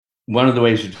one of the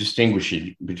ways of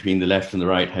distinguishing between the left and the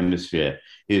right hemisphere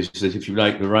is that, if you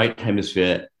like, the right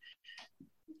hemisphere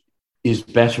is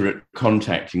better at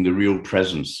contacting the real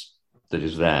presence that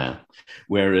is there,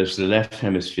 whereas the left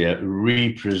hemisphere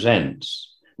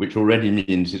represents, which already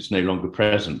means it's no longer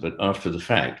present, but after the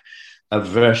fact, a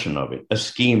version of it, a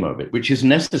scheme of it, which is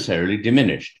necessarily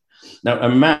diminished. Now, a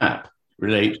map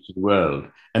relates to the world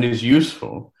and is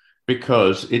useful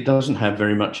because it doesn't have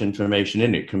very much information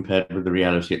in it compared with the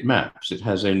reality it maps. It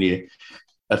has only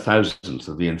a thousandth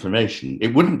of the information.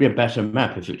 It wouldn't be a better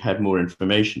map if it had more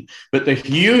information. But the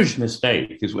huge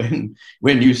mistake is when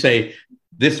you say,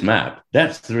 this map,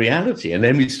 that's the reality. And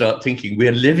then we start thinking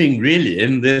we're living really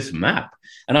in this map.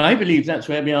 And I believe that's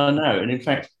where we are now. And in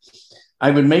fact,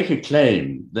 I would make a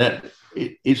claim that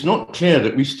it's not clear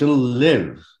that we still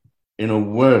live in a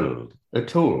world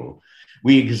at all.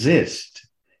 We exist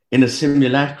in a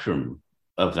simulacrum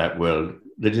of that world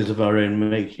that is of our own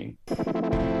making.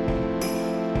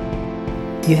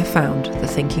 You have found the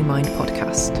Thinking Mind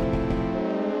podcast.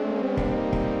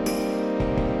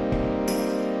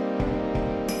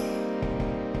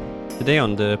 Today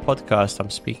on the podcast, I'm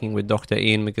speaking with Dr.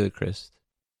 Ian McGilchrist.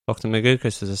 Dr.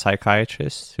 McGilchrist is a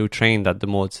psychiatrist who trained at the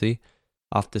Maudsley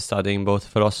after studying both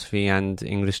philosophy and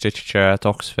English literature at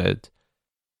Oxford.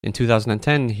 In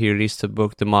 2010, he released a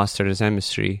book, The Master and His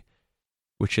Emissary,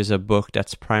 which is a book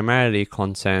that's primarily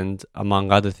concerned,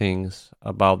 among other things,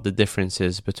 about the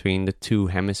differences between the two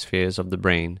hemispheres of the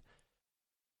brain.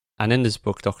 And in this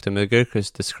book, Dr.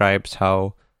 McGilchrist describes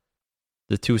how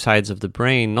the two sides of the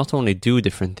brain not only do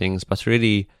different things, but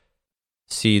really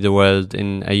see the world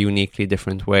in a uniquely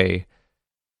different way.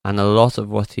 And a lot of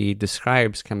what he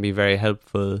describes can be very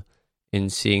helpful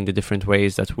in seeing the different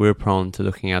ways that we're prone to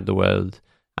looking at the world.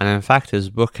 And in fact, his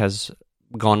book has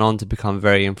gone on to become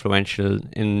very influential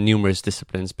in numerous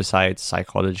disciplines besides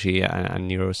psychology and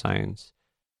neuroscience.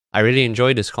 I really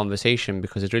enjoyed this conversation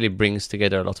because it really brings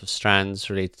together a lot of strands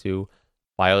related to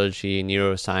biology,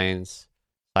 neuroscience,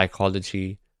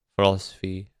 psychology,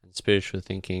 philosophy, and spiritual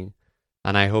thinking,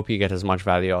 and I hope you get as much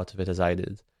value out of it as I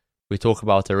did. We talk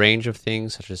about a range of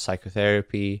things such as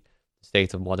psychotherapy, the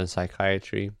state of modern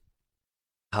psychiatry,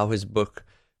 how his book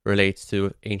relates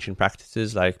to ancient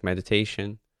practices like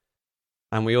meditation,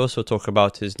 and we also talk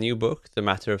about his new book, The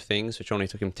Matter of Things, which only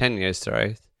took him 10 years to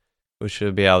write, which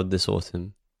will be out this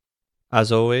autumn.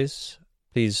 As always,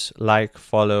 please like,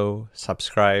 follow,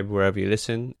 subscribe wherever you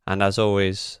listen, and as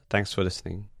always, thanks for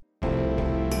listening.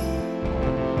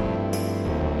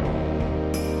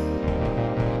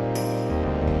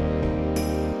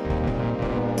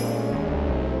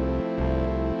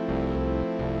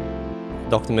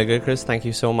 Dr. McGilchrist, thank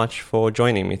you so much for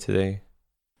joining me today.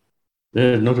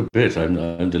 Not a bit.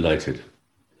 I'm delighted.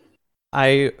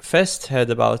 I first heard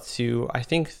about you, I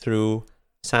think, through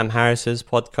Sam Harris's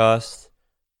podcast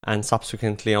and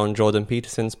subsequently on Jordan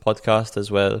Peterson's podcast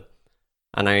as well.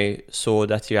 And I saw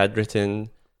that you had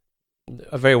written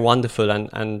a very wonderful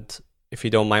and if you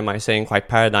don't mind my saying, quite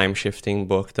paradigm-shifting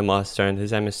book, The Master and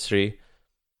His Emissary,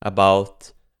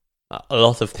 about a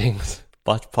lot of things,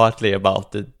 but partly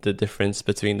about the difference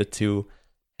between the two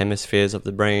hemispheres of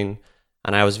the brain.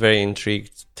 And I was very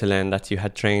intrigued to learn that you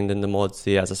had trained in the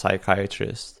Maudsley as a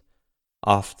psychiatrist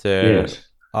after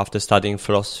studying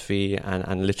philosophy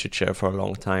and literature for a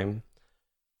long time.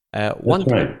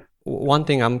 One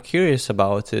thing I'm curious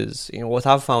about is, what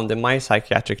I've found in my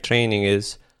psychiatric training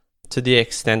is, to the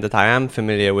extent that I am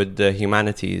familiar with the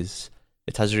humanities,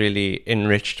 it has really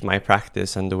enriched my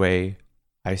practice and the way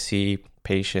I see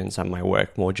patients and my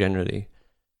work more generally.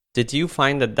 Did you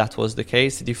find that was the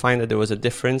case? Did you find that there was a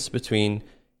difference between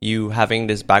you having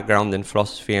this background in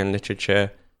philosophy and literature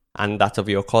and that of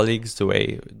your colleagues, the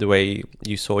way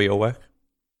you saw your work?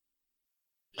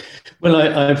 Well,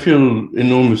 I feel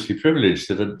enormously privileged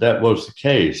that was the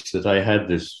case, that I had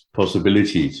this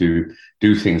possibility to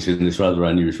do things in this rather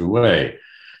unusual way.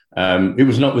 It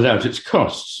was not without its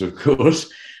costs, of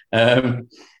course.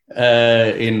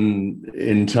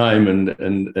 In time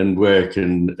and work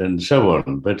and so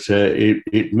on, but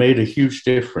it made a huge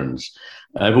difference.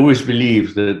 I've always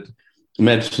believed that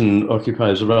medicine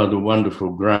occupies a rather wonderful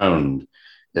ground,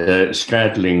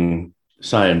 straddling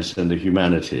science and the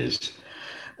humanities,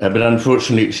 but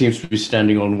unfortunately it seems to be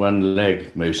standing on one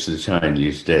leg most of the time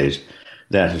these days,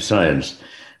 that of science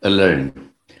alone.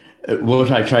 What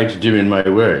I tried to do in my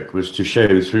work was to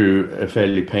show through a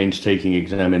fairly painstaking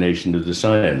examination of the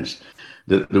science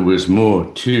that there was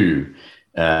more to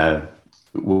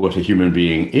what a human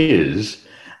being is,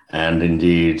 and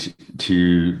indeed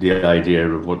to the idea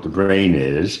of what the brain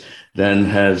is, than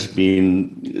has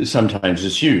been sometimes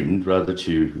assumed rather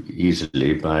too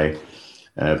easily by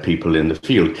people in the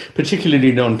field,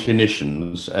 particularly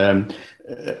non-clinicians.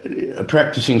 A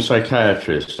practicing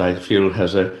psychiatrist, I feel,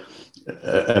 has a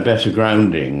better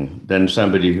grounding than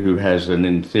somebody who has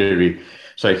in theory,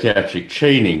 psychiatric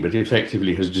training, but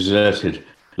effectively has deserted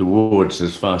the wards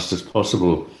as fast as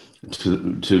possible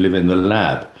to live in the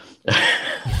lab.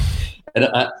 And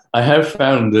I have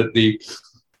found that the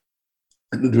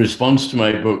response to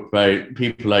my book by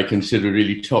people I consider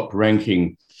really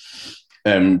top-ranking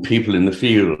people in the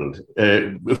field,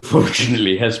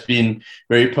 fortunately, has been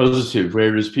very positive,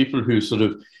 whereas people who sort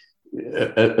of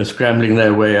are scrambling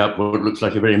their way up what looks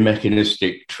like a very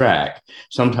mechanistic track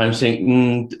sometimes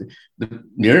think, the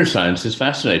neuroscience is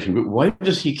fascinating, but why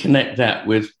does he connect that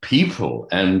with people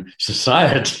and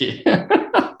society?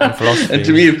 And philosophy. And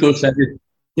to me, of course, that is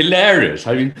hilarious.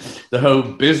 I mean, the whole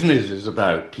business is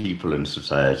about people and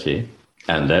society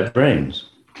and their brains.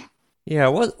 Yeah,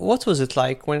 what was it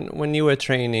like when you were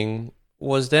training?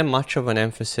 Was there much of an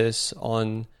emphasis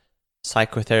on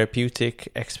psychotherapeutic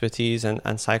expertise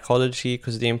and psychology?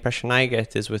 Because the impression I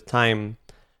get is with time,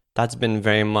 that's been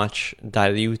very much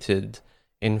diluted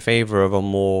in favor of a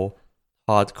more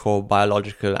hardcore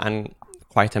biological and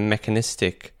quite a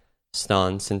mechanistic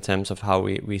stance in terms of how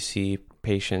we see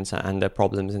patients and their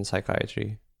problems in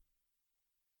psychiatry.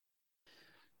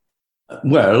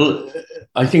 Well,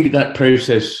 I think that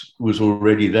process was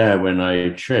already there when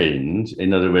I trained.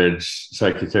 In other words,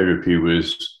 psychotherapy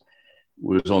was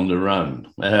on the run.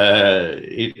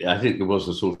 I think there was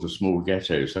a sort of small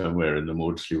ghetto somewhere in the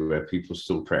Maudsley where people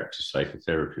still practice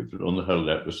psychotherapy, but on the whole,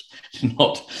 that was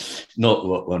not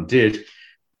what one did.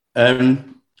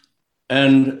 And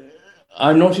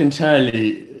I'm not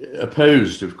entirely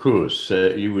opposed, of course.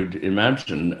 You would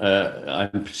imagine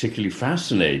I'm particularly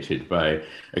fascinated by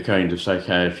a kind of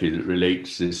psychiatry that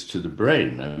relates this to the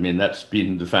brain. I mean, that's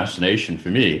been the fascination for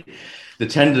me. The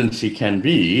tendency can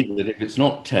be that if it's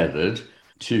not tethered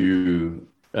to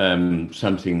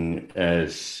something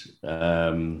as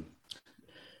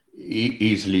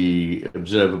easily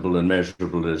observable and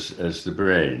measurable as the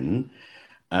brain,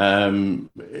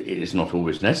 it is not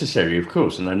always necessary, of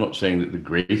course, and I'm not saying that the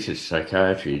greatest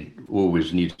psychiatry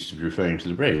always needs to be referring to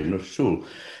the brain, not at all.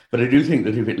 But I do think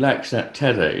that if it lacks that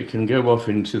tether, it can go off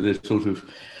into the sort of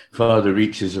farther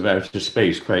reaches of outer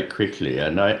space quite quickly.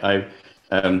 And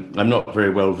I'm not very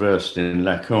well versed in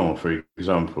Lacan, for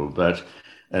example,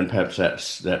 and perhaps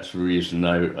that's the reason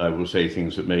I will say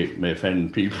things that may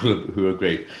offend people who are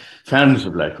great fans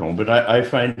of Lacan. But I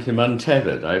find him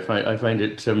untethered. I find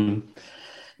it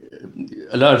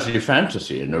largely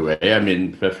fantasy in a way. I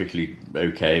mean, perfectly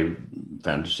okay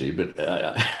fantasy, but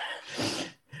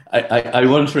I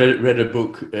once read a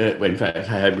book. Well, in fact,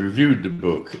 I have reviewed the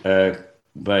book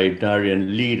by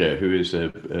Darian Leader, who is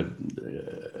I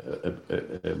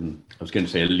was going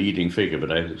to say a leading figure,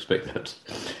 but I expect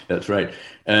that's right,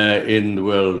 in the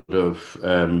world of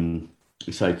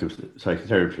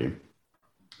psychotherapy.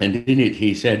 And in it,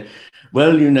 he said,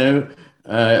 well,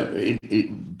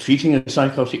 treating a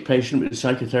psychotic patient with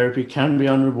psychotherapy can be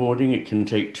unrewarding. It can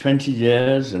take 20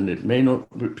 years and it may not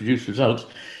produce results.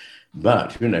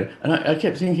 But, and I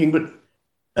kept thinking, but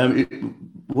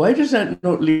why does that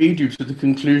not lead you to the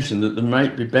conclusion that there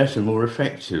might be better, more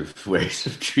effective ways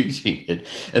of treating it?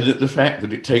 And that the fact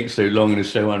that it takes so long and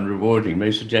is so unrewarding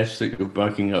may suggest that you're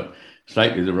barking up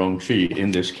slightly the wrong tree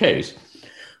in this case.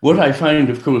 What I find,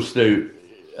 of course, though,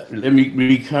 let me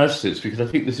recast this because I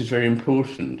think this is very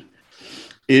important,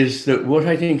 is that what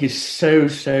I think is so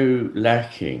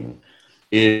lacking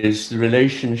is the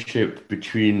relationship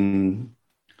between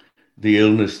the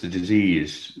illness, the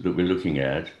disease that we're looking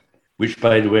at, which,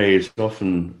 by the way, is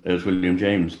often, as William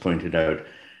James pointed out,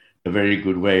 a very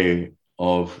good way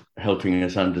of helping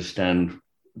us understand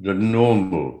the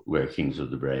normal workings of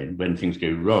the brain. When things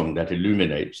go wrong, that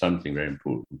illuminates something very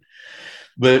important.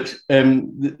 But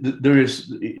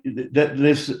there's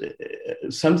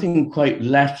something quite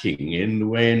lacking in the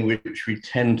way in which we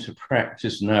tend to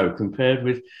practice now, compared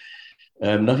with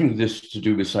nothing this to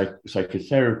do with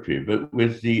psychotherapy, but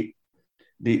with the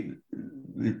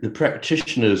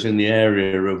practitioners in the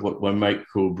area of what one might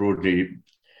call broadly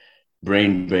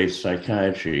brain-based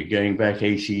psychiatry, going back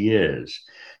 80 years.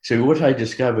 So what I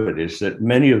discovered is that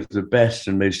many of the best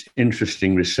and most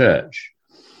interesting research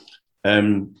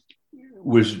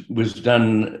was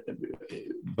done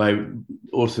by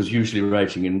authors usually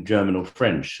writing in German or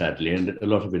French, sadly, and a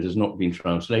lot of it has not been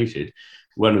translated.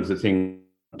 One of the things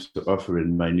to offer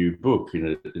in my new book,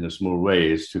 in a small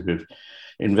way, is to have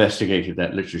investigated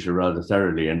that literature rather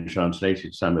thoroughly and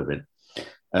translated some of it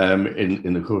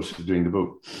in the course of doing the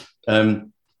book.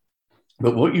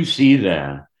 But what you see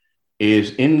there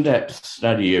is in-depth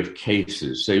study of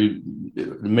cases. So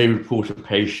they may report a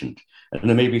patient, and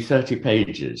there may be 30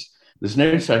 pages. There's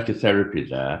no psychotherapy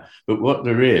there, but what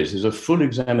there is a full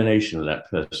examination of that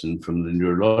person from the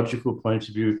neurological point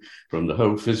of view, from the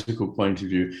whole physical point of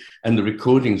view, and the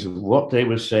recordings of what they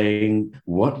were saying,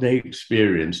 what they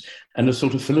experienced, and a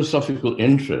sort of philosophical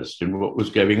interest in what was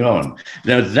going on.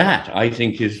 Now, that, I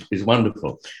think, is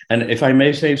wonderful. And if I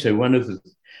may say so, one of the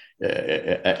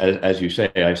as you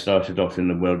say, I started off in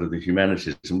the world of the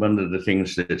humanities, and one of the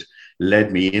things that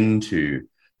led me into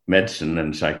medicine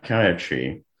and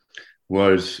psychiatry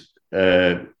was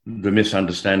the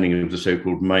misunderstanding of the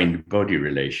so-called mind-body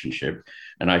relationship.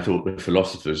 And I thought the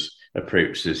philosophers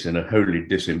approached this in a wholly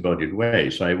disembodied way.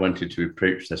 So I wanted to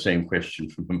approach the same question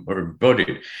from a more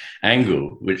embodied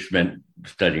angle, which meant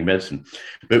studying medicine.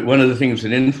 But one of the things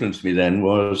that influenced me then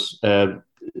was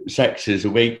Sachs's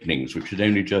Awakenings, which had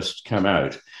only just come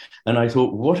out. And I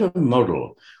thought, what a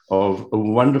model of a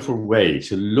wonderful way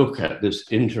to look at this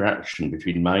interaction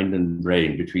between mind and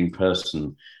brain, between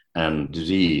person and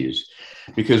disease.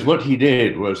 Because what he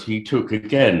did was he took,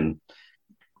 again,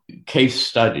 case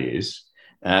studies,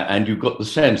 and you got the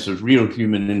sense of real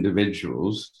human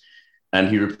individuals, and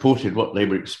he reported what they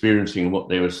were experiencing and what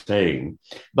they were saying,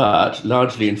 but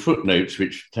largely in footnotes,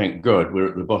 which, thank God, were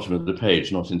at the bottom of the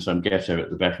page, not in some ghetto at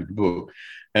the back of the book.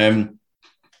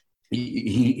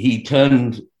 He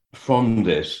turned from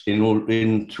this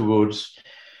in towards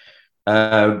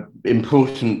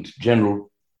important general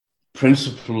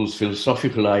principles,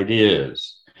 philosophical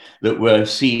ideas that were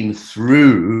seen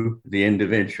through the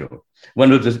individual.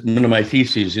 One of my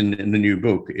theses in the new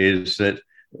book is that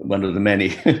one of the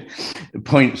many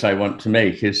points I want to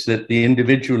make is that the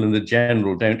individual and the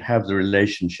general don't have the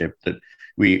relationship that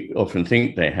we often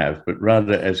think they have, but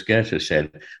rather, as Goethe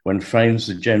said, one finds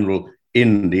the general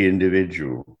in the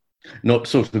individual, not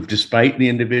sort of despite the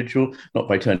individual, not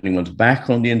by turning one's back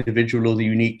on the individual or the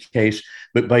unique case,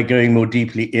 but by going more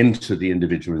deeply into the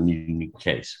individual and the unique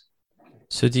case.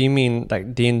 So do you mean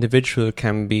like the individual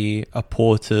can be a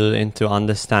portal into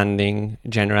understanding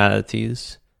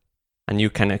generalities? And you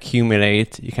can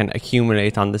accumulate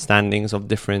understandings of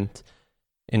different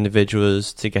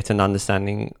individuals to get an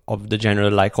understanding of the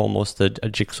general, like almost a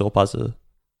jigsaw puzzle.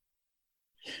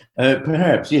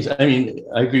 Perhaps, yes. I mean,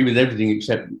 I agree with everything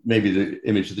except maybe the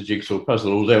image of the jigsaw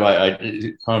puzzle, although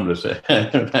it's harmless.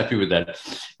 I'm happy with that.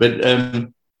 But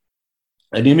an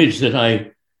image that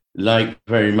I like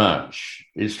very much,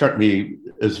 it struck me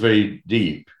as very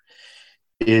deep,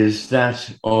 is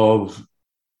that of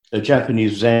a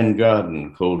Japanese Zen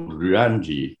garden called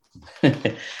Ruanji.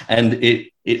 And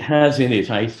it has in it,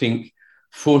 I think,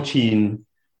 14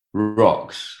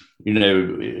 rocks,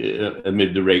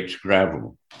 amid the raked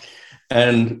gravel.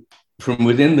 And from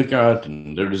within the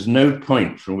garden, there is no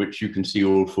point from which you can see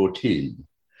all 14.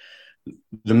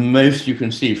 The most you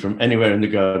can see from anywhere in the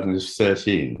garden is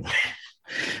 13,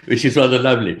 which is rather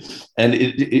lovely. And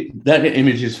that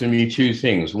image is for me two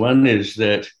things. One is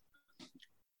that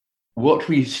what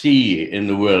we see in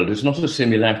the world is not a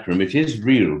simulacrum. It is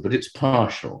real, but it's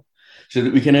partial, so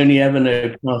that we can only ever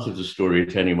know part of the story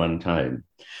at any one time.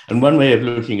 And one way of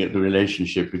looking at the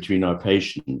relationship between our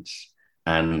patients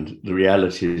and the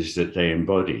realities that they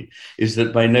embody is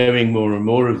that by knowing more and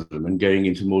more of them and going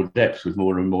into more depth with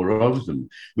more and more of them,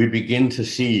 we begin to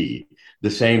see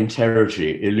the same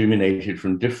territory illuminated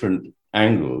from different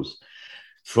angles,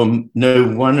 from no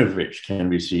one of which can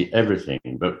we see everything,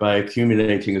 but by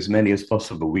accumulating as many as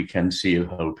possible, we can see a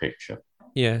whole picture.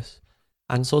 Yes.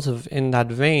 And sort of in that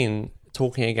vein,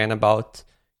 talking again about,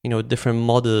 different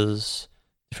models,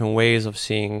 different ways of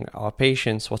seeing our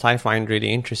patients, what I find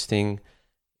really interesting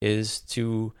is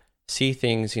to see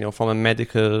things, from a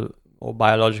medical or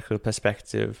biological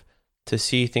perspective, to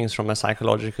see things from a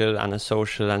psychological and a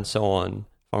social and so on,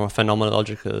 from a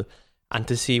phenomenological, and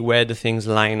to see where the things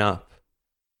line up.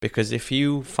 Because if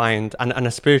you find, and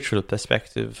a spiritual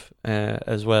perspective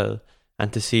as well,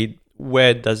 and to see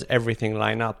where does everything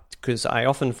line up. Because I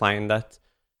often find that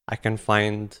I can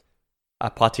find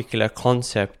a particular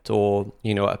concept or,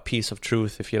 a piece of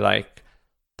truth, if you like,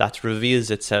 that reveals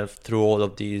itself through all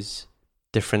of these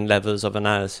different levels of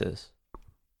analysis.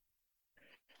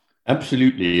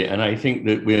 Absolutely. And I think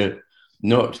that we're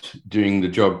not doing the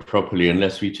job properly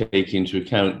unless we take into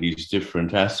account these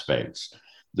different aspects,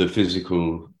 the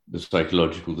physical, the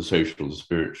psychological, the social, the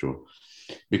spiritual,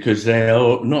 because they're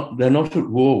not at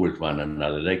war with one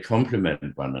another. They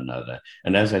complement one another.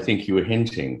 And as I think you were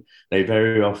hinting, they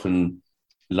very often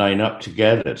line up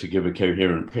together to give a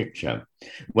coherent picture.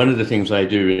 One of the things I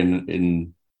do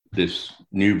in this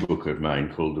new book of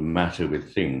mine called The Matter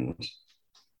with Things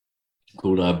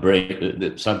called Our Brain.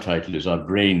 The subtitle is Our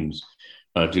Brains,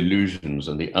 Our Delusions,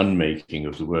 and the Unmaking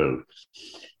of the World.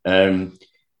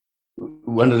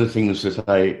 One of the things that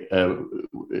I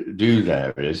do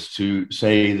there is to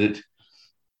say that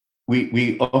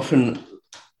we often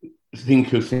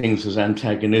think of things as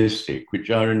antagonistic, which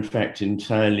are in fact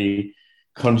entirely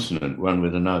consonant one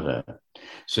with another.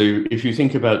 So if you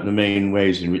think about the main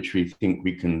ways in which we think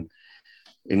we can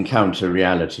encounter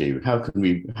reality, how can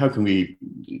we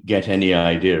get any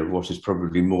idea of what is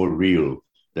probably more real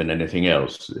than anything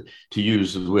else? To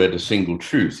use the word a single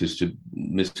truth is to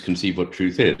misconceive what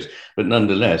truth is, but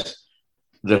nonetheless,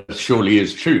 there surely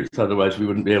is truth. Otherwise, we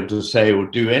wouldn't be able to say or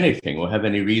do anything or have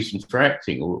any reasons for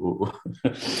acting.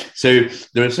 So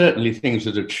there are certainly things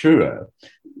that are truer.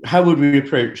 How would we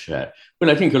approach that? Well,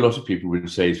 I think a lot of people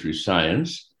would say through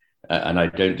science, and I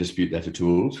don't dispute that at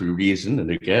all, through reason.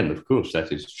 And again, of course,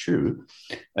 that is true.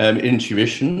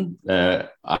 Intuition,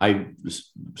 I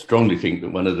strongly think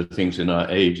that one of the things in our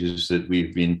age is that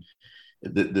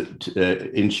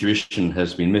intuition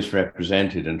has been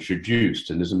misrepresented and traduced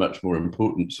and is a much more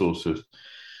important source of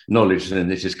knowledge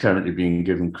than it is currently being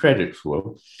given credit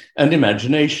for. And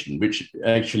imagination, which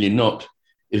actually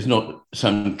is not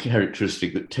some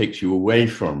characteristic that takes you away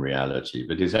from reality,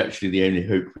 but is actually the only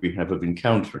hope we have of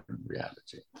encountering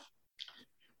reality.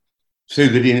 So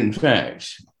that in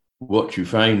fact, what you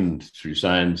find through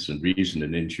science and reason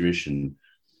and intuition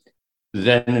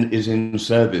then is in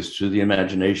service to the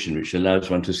imagination, which allows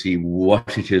one to see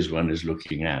what it is one is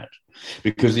looking at.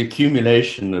 Because the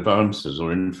accumulation of answers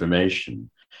or information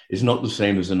is not the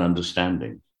same as an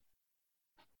understanding.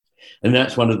 And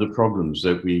that's one of the problems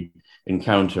that we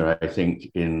encounter, I think,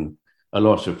 in a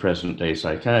lot of present-day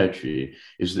psychiatry,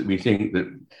 is that we think that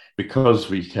because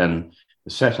we can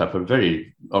set up a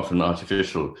very often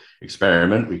artificial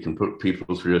experiment, we can put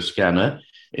people through a scanner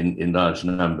in large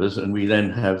numbers, and we then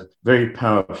have very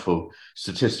powerful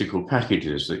statistical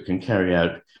packages that can carry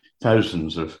out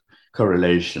thousands of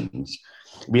correlations.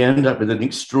 We end up with an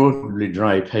extraordinarily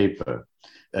dry paper,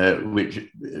 which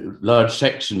large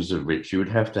sections of which you would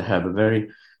have to have a very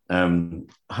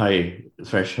high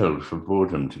threshold for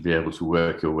boredom to be able to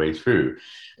work your way through,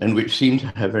 and which seem to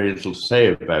have very little to say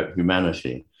about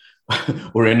humanity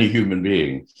or any human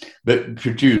being, but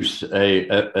produce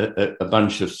a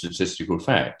bunch of statistical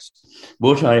facts.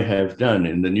 What I have done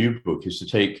in the new book is to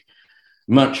take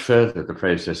much further the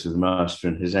process of the master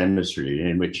and his emissary,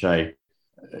 in which I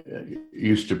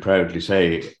used to proudly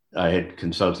say I had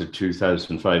consulted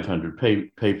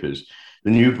 2,500 papers.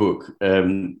 The new book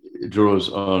draws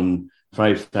on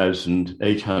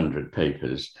 5,800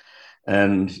 papers,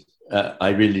 and I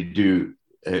really do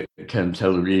can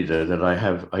tell the reader that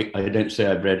I don't say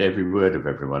I've read every word of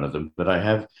every one of them, but I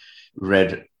have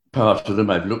read part of them.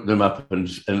 I've looked them up and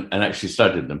actually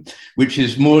studied them, which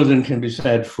is more than can be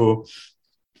said for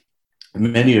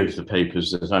many of the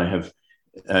papers that I have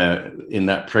in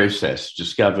that process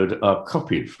discovered are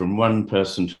copied from one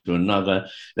person to another.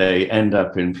 They end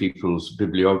up in people's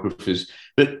bibliographies,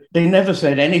 but they never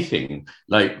said anything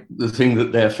like the thing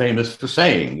that they're famous for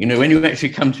saying. You know, when you actually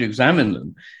come to examine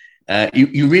them,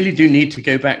 you really do need to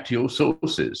go back to your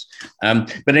sources.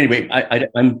 But anyway,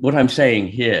 what I'm saying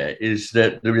here is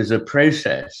that there is a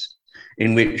process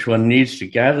in which one needs to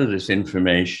gather this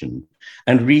information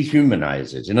and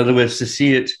rehumanize it. In other words, to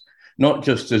see it not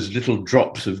just as little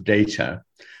drops of data,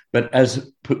 but as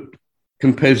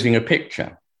composing a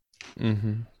picture.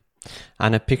 Mm-hmm.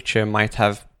 And a picture might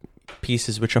have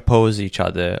pieces which oppose each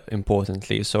other,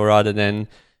 importantly. So rather than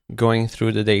going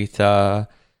through the data,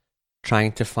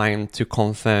 trying to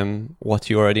confirm what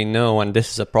you already know, and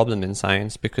this is a problem in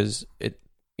science because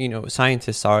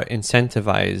scientists are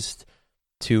incentivized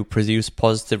to produce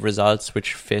positive results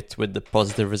which fit with the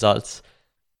positive results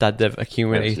that they've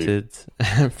accumulated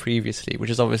previously, which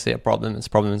is obviously a problem. It's a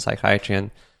problem in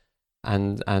psychiatry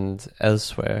and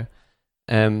elsewhere.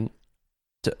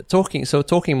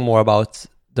 Talking more about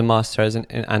the master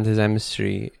and his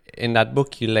emissary, in that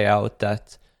book you lay out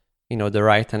that the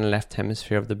right and left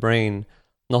hemisphere of the brain,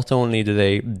 not only do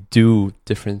they do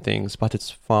different things, but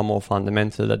it's far more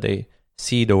fundamental that they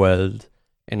see the world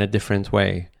in a different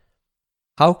way.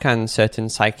 How can certain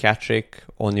psychiatric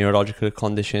or neurological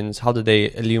conditions, how do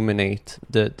they illuminate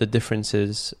the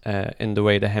differences in the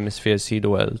way the hemispheres see the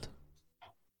world?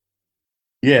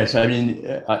 Yes, I mean,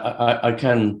 I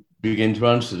can begin to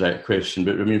answer that question,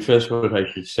 but I mean, first what I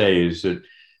should say is that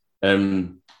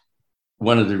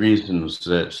one of the reasons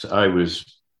that I was,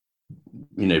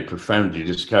 profoundly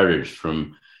discouraged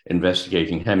from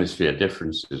investigating hemisphere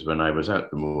differences when I was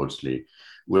at the Maudsley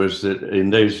was that in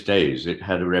those days it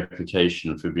had a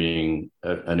reputation for being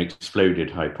an exploded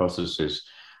hypothesis,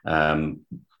 a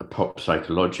pop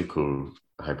psychological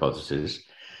hypothesis,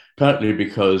 partly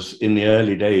because in the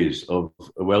early days of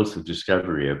a wealth of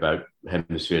discovery about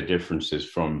hemisphere differences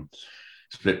from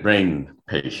split brain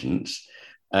patients,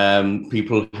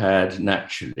 people had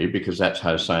naturally, because that's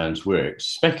how science works,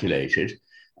 speculated.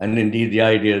 And indeed, the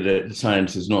idea that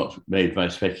science is not made by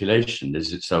speculation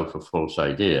is itself a false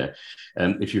idea.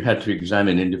 If you had to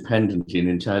examine independently and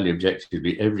entirely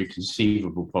objectively every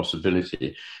conceivable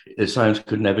possibility, science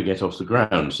could never get off the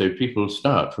ground. So people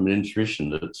start from an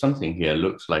intuition that something here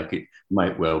looks like it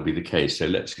might well be the case, so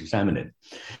let's examine it.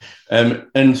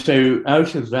 And so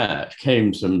out of that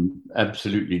came some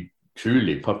absolutely,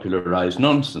 truly popularized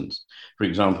nonsense. For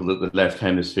example, that the left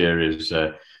hemisphere is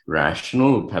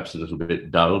rational, perhaps a little bit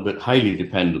dull, but highly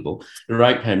dependable. The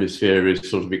right hemisphere is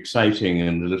sort of exciting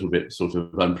and a little bit sort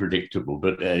of unpredictable.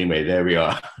 But anyway, there we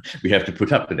are. We have to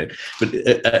put up with it. But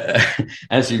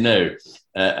as you know,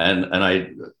 and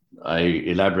I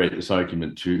elaborate this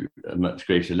argument to a much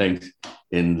greater length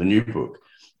in the new book,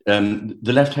 the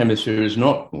left hemisphere is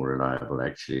not more reliable,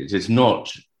 actually.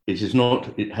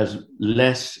 It has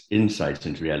less insight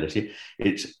into reality.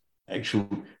 Its actual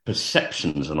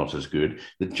perceptions are not as good.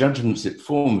 The judgments it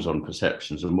forms on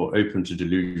perceptions are more open to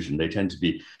delusion. They tend to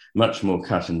be much more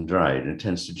cut and dried, and it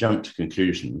tends to jump to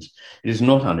conclusions. It is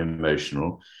not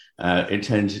unemotional. It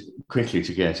tends quickly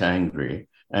to get angry.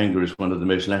 Anger is one of the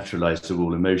most lateralized of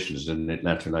all emotions, and it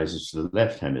lateralizes to the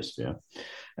left hemisphere.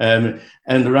 And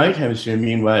the right hemisphere,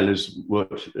 meanwhile, is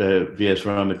what V.S.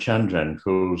 Ramachandran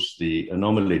calls the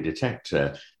anomaly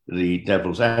detector, the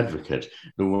devil's advocate,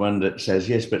 the one that says,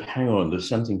 yes, but hang on, there's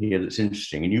something here that's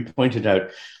interesting. And you pointed out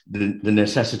the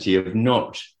necessity of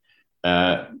not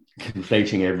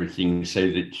conflating everything so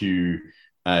that you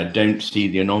don't see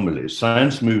the anomalies.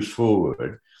 Science moves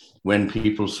forward when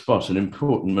people spot an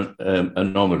important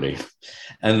anomaly.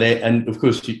 And of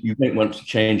course, you don't want to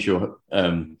change your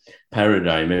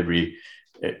paradigm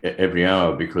every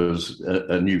hour because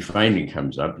a new finding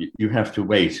comes up. You have to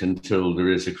wait until there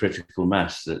is a critical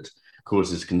mass that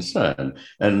causes concern.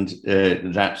 And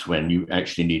that's when you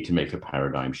actually need to make a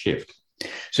paradigm shift.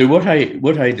 So what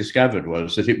I discovered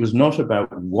was that it was not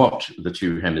about what the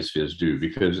two hemispheres do,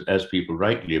 because as people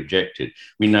rightly objected,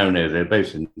 we now know they're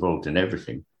both involved in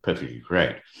everything, perfectly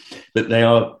correct. But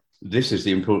this is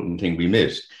the important thing we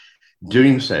missed,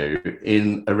 doing so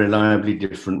in a reliably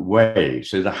different way.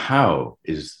 So the how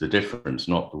is the difference,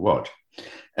 not the what.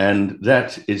 And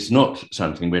that is not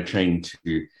something we're trained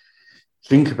to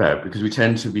think about, because we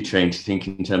tend to be trained to think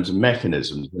in terms of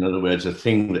mechanisms. In other words, a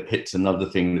thing that hits another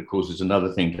thing that causes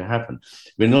another thing to happen.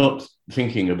 We're not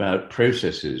thinking about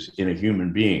processes in a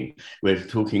human being. We're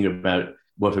talking about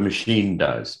what a machine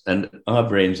does. And our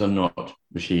brains are not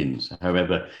machines,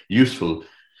 however useful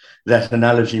that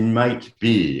analogy might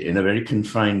be in a very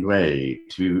confined way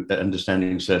to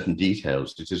understanding certain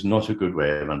details. It is not a good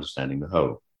way of understanding the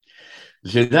whole.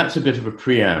 So that's a bit of a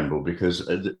preamble, because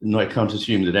I can't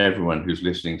assume that everyone who's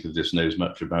listening to this knows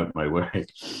much about my work.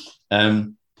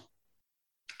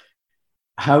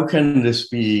 How can this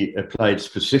be applied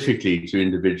specifically to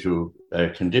individual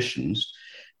conditions?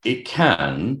 It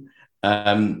can,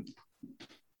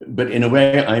 but in a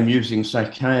way, I'm using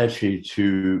psychiatry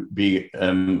to be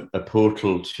a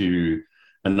portal to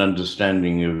an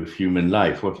understanding of human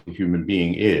life, what a human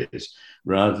being is,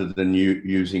 rather than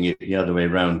using it the other way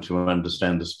around to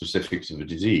understand the specifics of a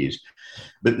disease.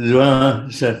 But there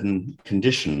are certain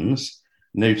conditions,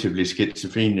 notably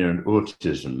schizophrenia and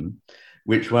autism,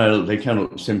 which, while they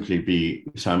cannot simply be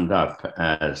summed up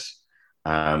as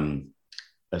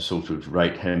a sort of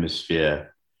right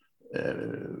hemisphere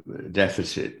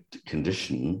deficit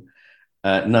condition,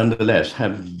 nonetheless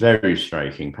have very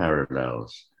striking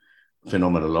parallels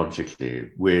phenomenologically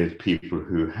with people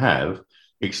who have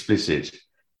explicit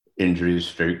injuries,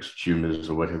 strokes, tumors,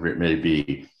 or whatever it may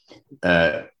be,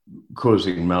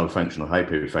 causing malfunction or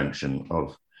hypofunction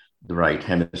of the right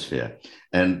hemisphere.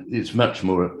 And it's much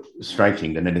more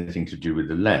striking than anything to do with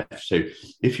the left. So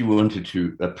if you wanted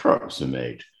to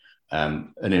approximate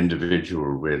an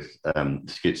individual with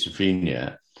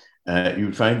schizophrenia,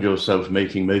 you'd find yourself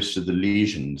making most of the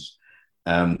lesions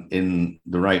in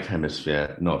the right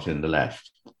hemisphere, not in the left.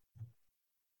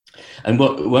 And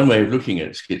one way of looking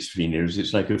at schizophrenia is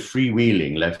it's like a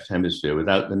freewheeling left hemisphere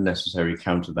without the necessary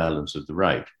counterbalance of the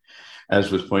right,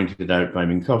 as was pointed out by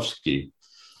Minkowski,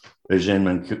 Eugene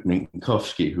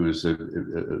Minkowski, who was a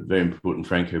very important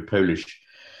Franco-Polish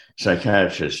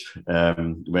psychiatrist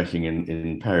working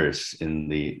in Paris in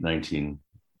the 1920s,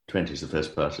 the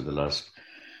first part of the last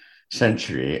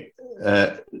century.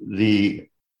 the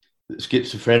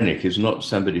schizophrenic is not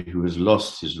somebody who has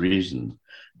lost his reason,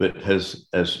 but has,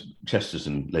 as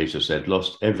Chesterton later said,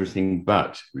 lost everything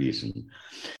but reason.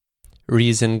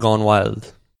 Reason gone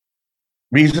wild.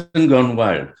 Reason gone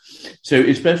wild. So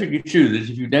it's perfectly true that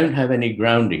if you don't have any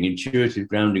grounding, intuitive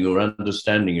grounding or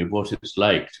understanding of what it's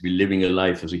like to be living a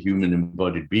life as a human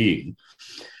embodied being,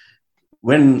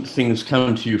 when things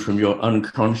come to you from your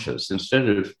unconscious, instead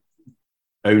of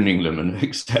owning them and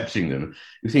accepting them,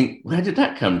 you think, where did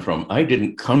that come from? I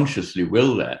didn't consciously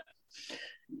will that.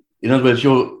 In other words,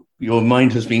 your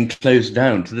mind has been closed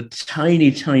down to the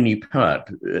tiny, tiny part,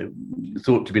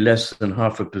 thought to be less than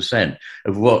 0.5%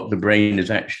 of what the brain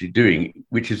is actually doing,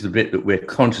 which is the bit that we're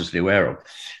consciously aware of.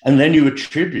 And then you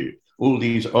attribute all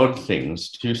these odd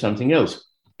things to something else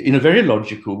in a very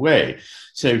logical way.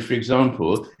 So, for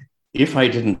example, if I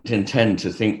didn't intend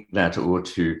to think that or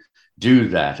to do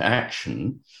that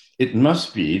action, it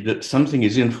must be that something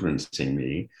is influencing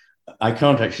me. I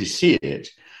can't actually see it.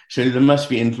 So there must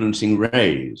be influencing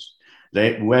rays.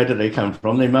 Where do they come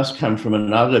from? They must come from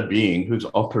another being who's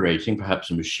operating, perhaps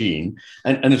a machine.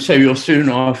 And so you're soon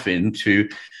off into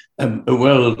a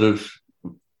world of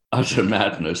utter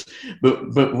madness,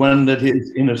 but one that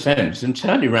is, in a sense,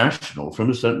 entirely rational from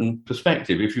a certain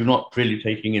perspective, if you're not really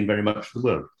taking in very much of the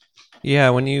world.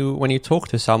 Yeah, when you talk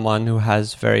to someone who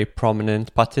has very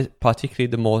prominent, particularly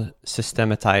the more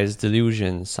systematized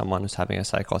delusions, someone who's having a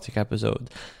psychotic episode,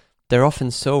 they're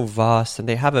often so vast and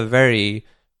they have a very,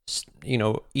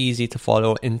 easy to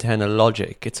follow internal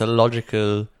logic. It's a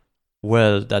logical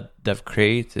world that they've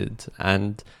created.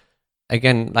 And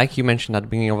again, like you mentioned at the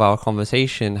beginning of our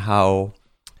conversation, how,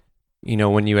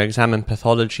 when you examine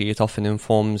pathology, it often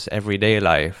informs everyday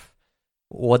life.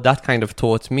 What that kind of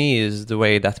taught me is the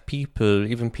way that people,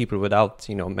 even people without,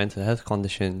 mental health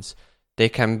conditions, they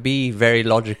can be very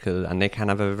logical and they can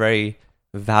have a very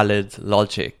valid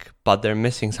logic, but they're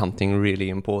missing something really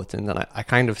important. And I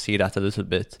kind of see that a little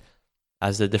bit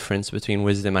as the difference between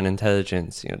wisdom and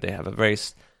intelligence. They have a very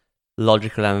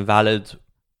logical and valid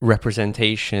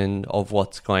representation of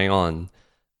what's going on,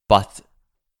 but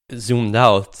zoomed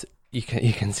out, you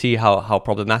can see how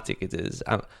problematic it is.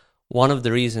 One of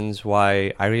the reasons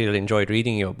why I really enjoyed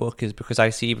reading your book is because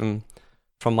I see, even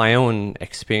from my own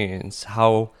experience,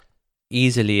 how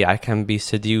easily I can be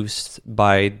seduced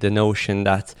by the notion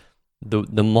that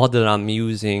the model I'm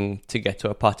using to get to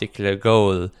a particular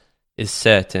goal is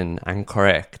certain and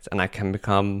correct, and I can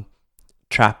become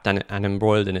trapped and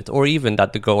embroiled in it, or even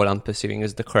that the goal I'm pursuing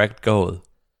is the correct goal.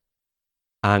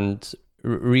 And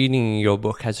reading your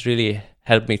book has really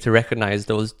helped me to recognize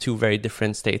those two very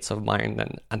different states of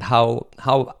mind, and how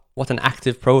what an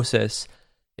active process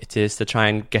it is to try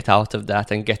and get out of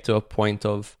that and get to a point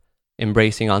of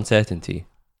embracing uncertainty.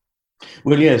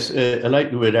 Well, yes, I like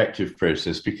the word active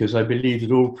process because I believe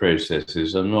that all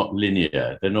processes are not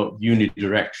linear, they're not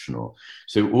unidirectional.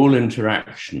 So all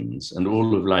interactions and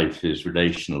all of life is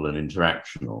relational and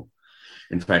interactional.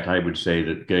 In fact, I would say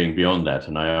that going beyond that,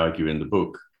 and I argue in the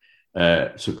book,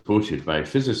 supported by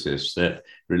physicists, that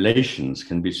relations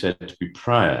can be said to be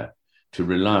prior to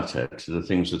relata, to the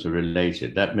things that are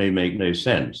related. That may make no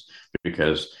sense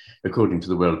because according to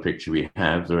the world picture we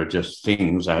have, there are just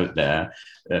things out there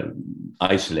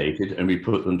isolated, and we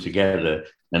put them together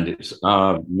and it's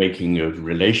our making of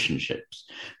relationships.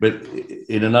 But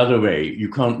in another way, you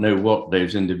can't know what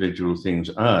those individual things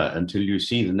are until you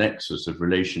see the nexus of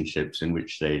relationships in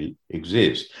which they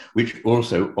exist, which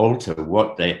also alter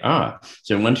what they are.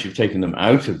 So once you've taken them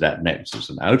out of that nexus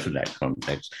and out of that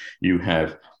context, you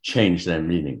have changed their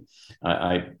meaning.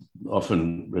 I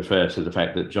often refer to the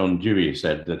fact that John Dewey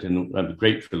said that, a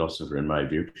great philosopher in my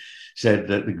view, said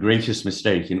that the greatest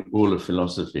mistake in all of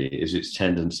philosophy is its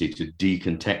tendency to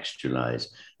decontextualize.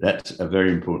 That's a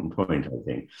very important point, I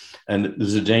think. And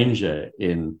there's a danger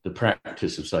in the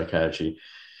practice of psychiatry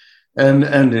and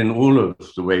in all of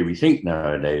the way we think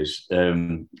nowadays,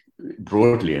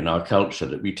 broadly in our culture,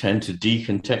 that we tend to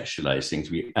decontextualize things.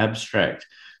 We abstract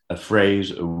a phrase,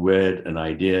 a word, an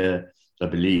idea, a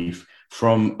belief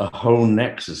from a whole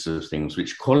nexus of things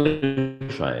which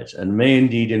qualify it and may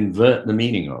indeed invert the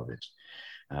meaning of it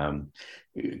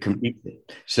completely.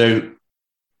 So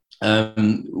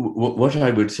what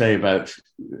I would say about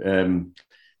the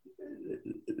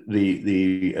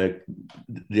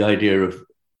idea of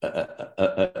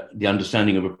the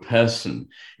understanding of a person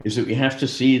is that we have to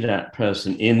see that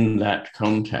person in that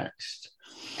context.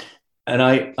 And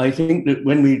I think that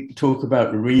when we talk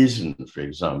about reason, for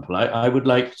example, I would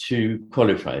like to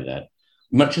qualify that,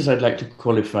 much as I'd like to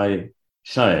qualify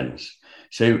science.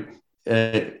 So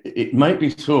it might be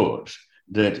thought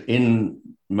that in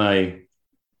my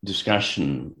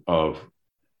discussion of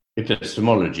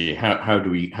epistemology, how do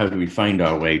we find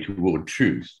our way toward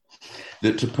truth,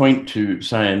 that to point to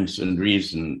science and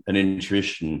reason and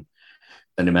intuition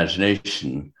and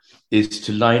imagination is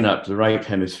to line up the right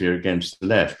hemisphere against the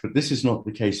left. But this is not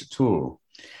the case at all.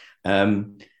 They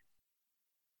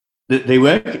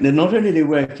not only they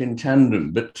work in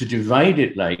tandem, but to divide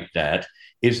it like that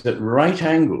is at right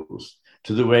angles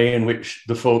to the way in which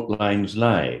the fault lines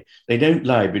lie. They don't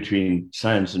lie between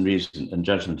science and reason and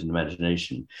judgment and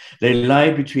imagination. They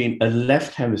lie between a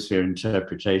left hemisphere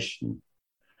interpretation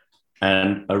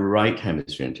and a right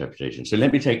hemisphere interpretation. So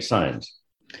let me take science.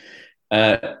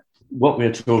 What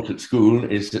we're taught at school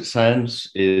is that science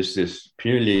is this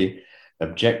purely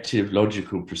objective,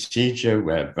 logical procedure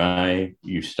whereby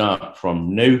you start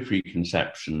from no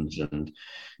preconceptions and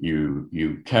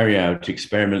you carry out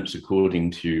experiments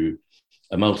according to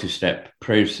a multi-step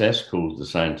process called the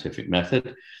scientific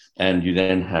method, and you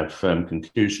then have firm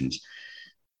conclusions.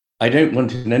 I don't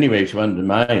want in any way to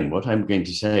undermine what I'm going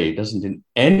to say. It doesn't in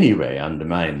any way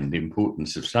undermine the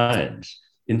importance of science.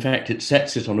 In fact, it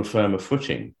sets it on a firmer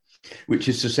footing, which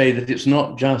is to say that it's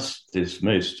not just this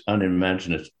most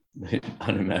unimaginative,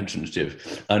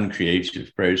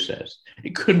 uncreative process.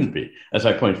 It couldn't be. As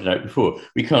I pointed out before,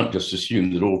 we can't just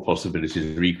assume that all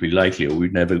possibilities are equally likely or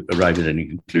we'd never arrive at any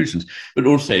conclusions. But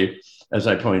also, as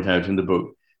I point out in the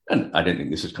book, and I don't think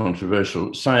this is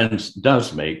controversial, science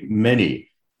does make many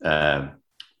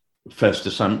first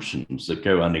assumptions that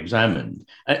go unexamined.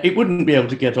 It wouldn't be able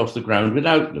to get off the ground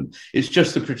without them. It's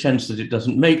just the pretense that it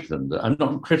doesn't make them. I'm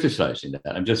not criticizing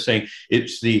that. I'm just saying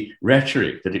it's the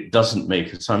rhetoric that it doesn't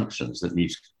make assumptions that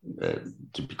needs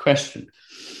to be questioned.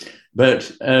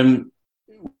 But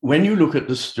when you look at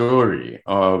the story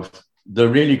of the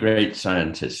really great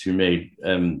scientists who made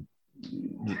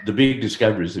the big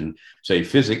discoveries in, say,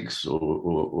 physics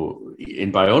or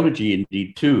in biology,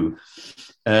 indeed, too,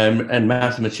 and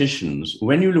mathematicians,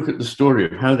 when you look at the story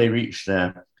of how they reached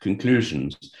their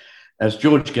conclusions, as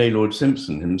George Gaylord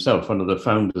Simpson himself, one of the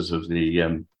founders of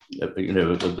the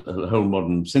whole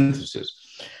modern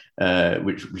synthesis,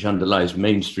 which underlies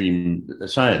mainstream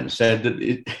science, said that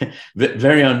it's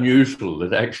very unusual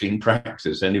that actually in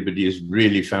practice anybody is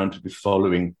really found to be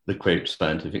following the, quote,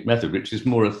 scientific method, which is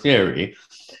more a theory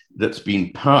that's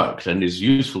been parked and is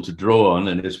useful to draw on,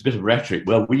 and it's a bit of rhetoric.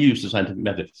 Well, we use the scientific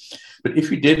method. But if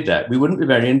we did that, we wouldn't be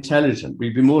very intelligent.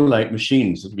 We'd be more like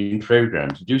machines that have been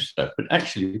programmed to do stuff. But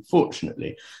actually,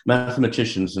 fortunately,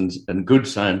 mathematicians and good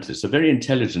scientists are very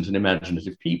intelligent and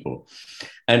imaginative people.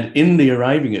 And in the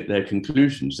arriving at their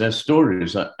conclusions, their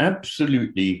stories are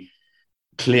absolutely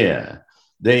clear.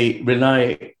 They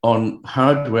rely on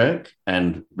hard work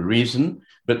and reason,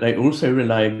 but they also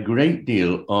rely a great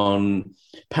deal on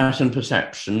pattern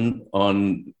perception,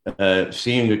 on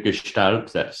seeing a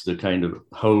gestalt, that's the kind of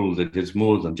whole that is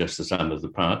more than just the sum of the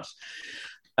parts,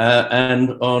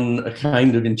 and on a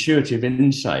kind of intuitive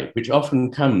insight, which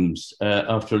often comes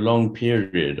after a long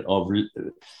period of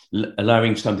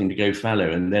allowing something to go fallow,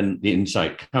 and then the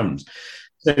insight comes.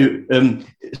 So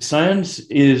science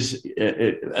is,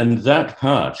 and that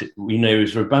part we know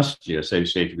is robustly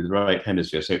associated with the right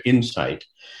hemisphere. So insight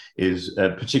is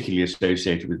particularly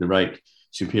associated with the right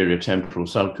superior temporal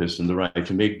sulcus and the right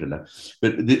amygdala.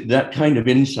 But that kind of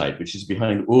insight, which is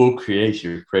behind all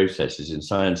creative processes in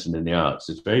science and in the arts,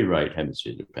 is very right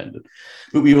hemisphere dependent.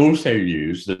 But we also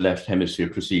use the left hemisphere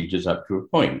procedures up to a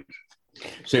point.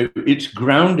 So it's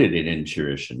grounded in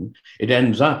intuition. It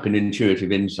ends up in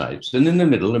intuitive insights. And in the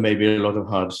middle, there may be a lot of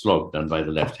hard slog done by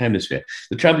the left hemisphere.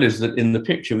 The trouble is that in the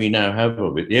picture we now have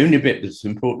of it, the only bit that's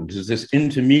important is this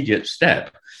intermediate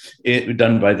step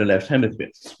done by the left hemisphere.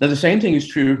 Now, the same thing is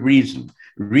true of reason.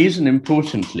 Reason,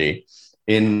 importantly,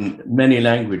 in many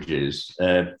languages,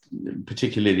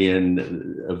 particularly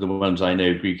of the ones I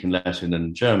know, Greek and Latin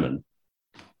and German,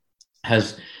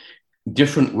 has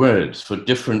different words for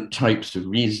different types of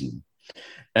reason.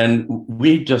 And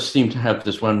we just seem to have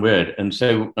this one word. And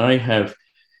so I have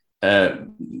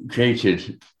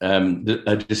created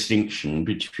a distinction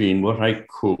between what I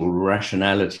call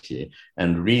rationality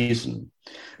and reason.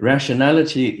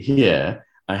 Rationality here,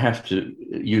 I have to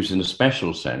use in a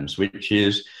special sense, which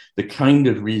is the kind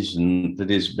of reason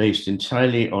that is based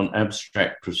entirely on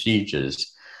abstract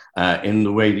procedures in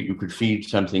the way that you could feed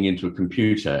something into a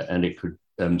computer and it could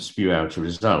spew out a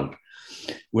result.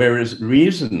 Whereas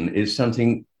reason is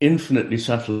something infinitely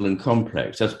subtle and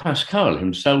complex, as Pascal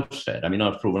himself said. I mean,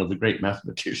 after all, one of the great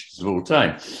mathematicians of all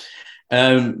time.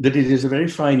 that it is a very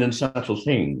fine and subtle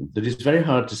thing that is very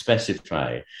hard to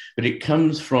specify, but it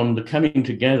comes from the coming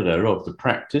together of the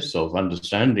practice of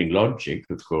understanding logic,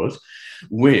 of course,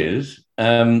 with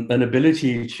an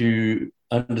ability to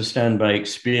understand by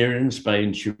experience, by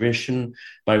intuition,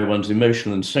 by one's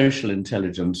emotional and social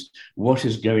intelligence, what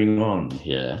is going on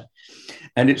here.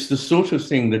 And it's the sort of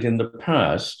thing that in the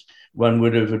past, one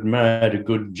would have admired a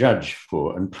good judge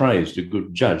for and prized a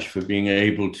good judge for being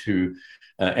able to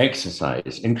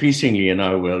exercise. Increasingly in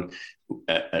our world,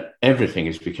 everything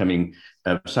is becoming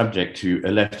subject to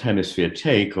a left hemisphere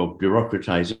take of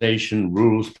bureaucratization,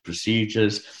 rules,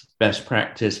 procedures, best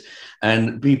practice,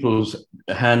 and people's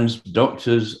hands,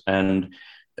 doctors and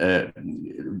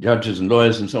judges and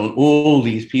lawyers and so on, all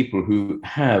these people who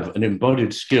have an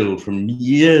embodied skill from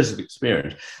years of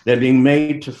experience, they're being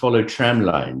made to follow tram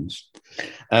lines,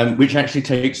 which actually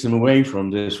takes them away from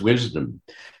this wisdom.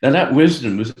 Now, that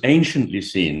wisdom was anciently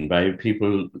seen by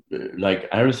people like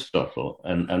Aristotle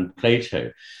and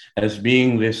Plato as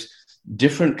being this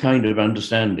different kind of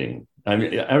understanding. I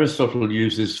mean, Aristotle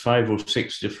uses 5 or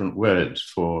 6 different words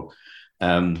for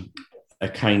a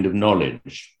kind of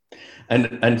knowledge.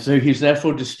 And so he's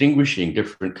therefore distinguishing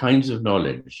different kinds of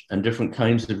knowledge and different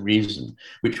kinds of reason,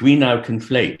 which we now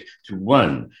conflate to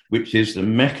one, which is the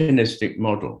mechanistic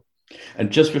model. And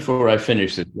just before I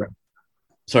finish this,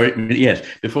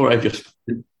 before I just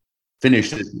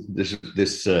finish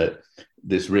this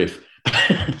riff,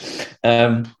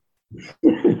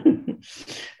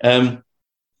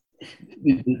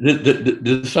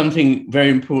 there's something very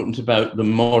important about the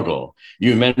model.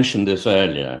 You mentioned this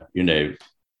earlier,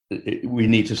 we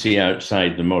need to see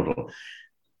outside the model.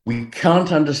 We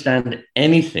can't understand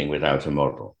anything without a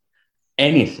model,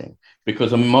 anything,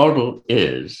 because a model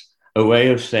is a way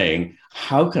of saying,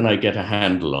 how can I get a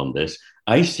handle on this?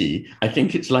 I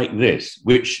think it's like this,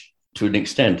 which to an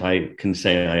extent I can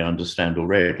say I understand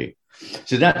already.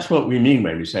 So that's what we mean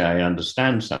when we say I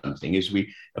understand something, is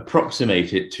we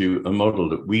approximate it to a model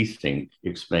that we think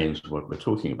explains what we're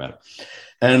talking about.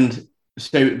 And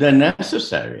so they're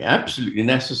necessary, absolutely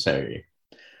necessary.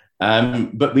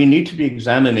 But we need to be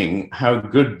examining how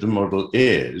good the model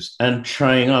is and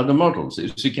trying other models.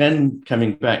 It's again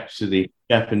coming back to the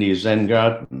Japanese Zen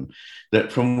garden,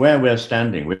 that from where we're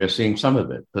standing, we're seeing some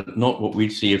of it, but not what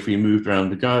we'd see if we moved around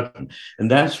the garden. And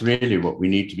that's really what we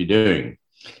need to be doing,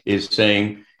 is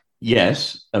saying,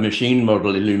 yes, a machine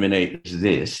model illuminates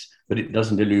this, but it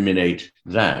doesn't illuminate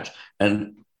that.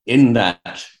 And in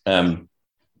that,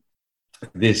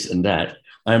 this and that,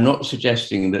 I'm not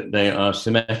suggesting that they are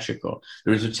symmetrical.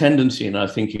 There is a tendency in our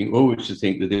thinking always to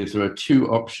think that if there are 2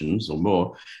 options or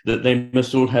more, that they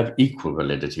must all have equal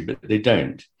validity, but they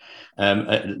don't.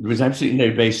 There is absolutely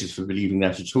no basis for believing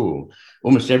that at all.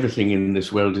 Almost everything in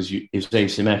this world is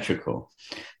asymmetrical.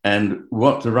 And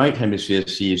what the right hemisphere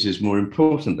sees is more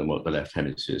important than what the left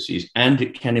hemisphere sees, and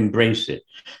it can embrace it.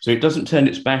 So it doesn't turn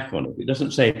its back on it. It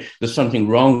doesn't say there's something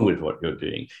wrong with what you're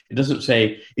doing. It doesn't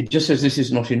say, it just says this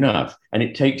is not enough, and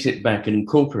it takes it back and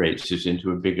incorporates it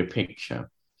into a bigger picture.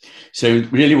 So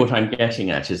really what I'm getting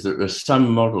at is that there are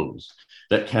some models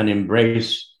that can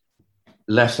embrace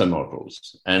lesser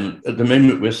models. And at the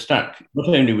moment, we're stuck not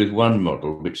only with one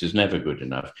model, which is never good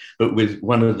enough, but with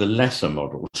one of the lesser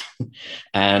models.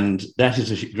 And that is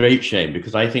a great shame,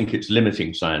 because I think it's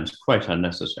limiting science quite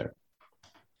unnecessary.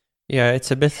 Yeah,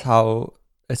 it's a bit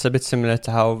similar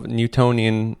to how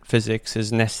Newtonian physics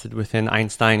is nested within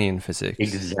Einsteinian physics.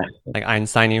 Exactly. Like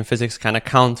Einsteinian physics can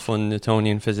account for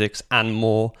Newtonian physics and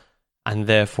more, and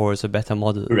therefore is a better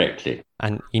model. Correctly.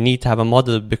 And you need to have a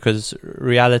model because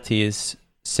reality is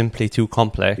simply too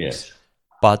complex. Yes.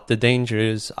 But the danger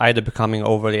is either becoming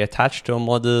overly attached to a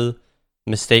model,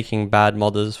 mistaking bad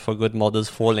models for good models,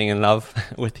 falling in love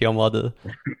with your model.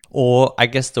 Or I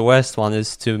guess the worst one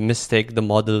is to mistake the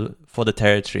model for the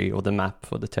territory or the map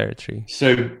for the territory.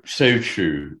 So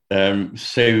true.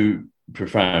 So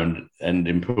profound and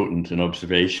important an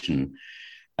observation.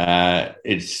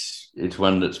 It's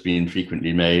one that's been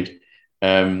frequently made.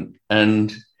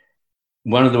 And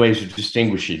one of the ways of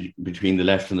distinguishing between the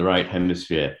left and the right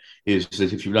hemisphere is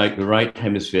that, if you like, the right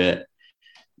hemisphere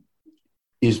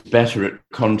is better at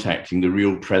contacting the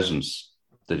real presence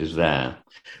that is there,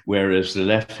 whereas the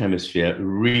left hemisphere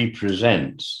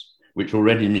represents, which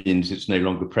already means it's no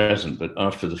longer present, but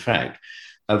after the fact,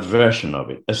 a version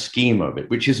of it, a scheme of it,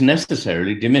 which is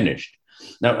necessarily diminished.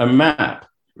 Now, a map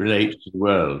relates to the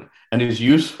world and is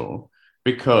useful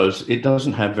because it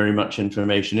doesn't have very much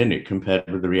information in it compared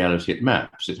with the reality it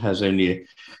maps. It has only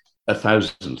a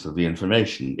thousandth of the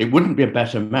information. It wouldn't be a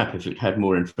better map if it had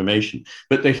more information.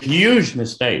 But the huge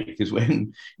mistake is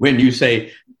when you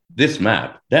say this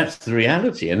map, that's the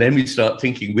reality. And then we start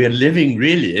thinking we're living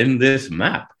really in this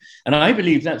map. And I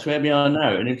believe that's where we are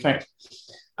now. And in fact,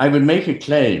 I would make a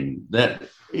claim that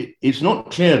it's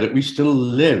not clear that we still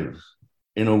live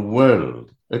in a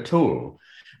world at all.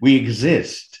 We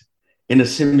exist in a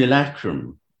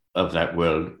simulacrum of that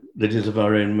world that is of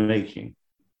our own making.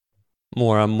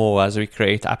 More and more as we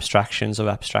create abstractions of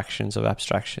abstractions of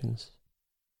abstractions.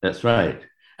 That's right.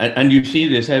 And you see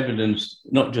this evidence,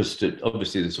 not just at,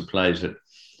 obviously this applies at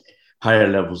higher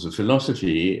levels of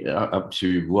philosophy, up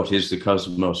to what is the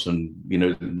cosmos and,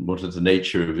 what is the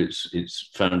nature of its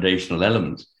foundational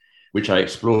elements, which I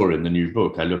explore in the new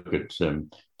book. I look at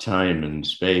time and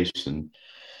space and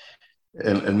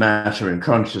matter and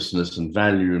consciousness and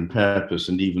value and purpose,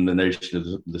 and even the notion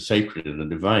of the sacred and the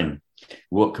divine.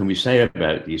 What can we say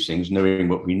about these things, knowing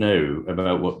what we know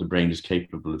about what the brain is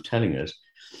capable of telling us?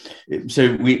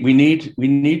 So we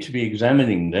need to be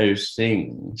examining those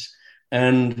things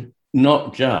and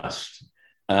not just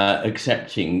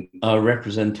accepting our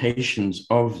representations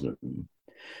of them,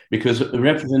 because the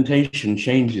representation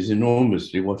changes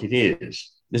enormously what it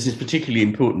is. This is particularly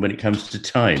important when it comes to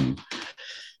time.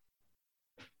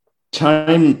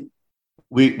 Time,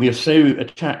 we are so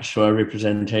attached to our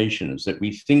representations that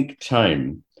we think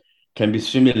time can be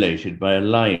simulated by a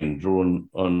line drawn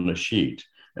on a sheet.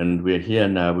 And we're here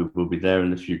now, we will be there in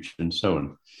the future, and so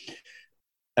on.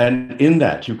 And in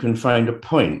that, you can find a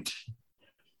point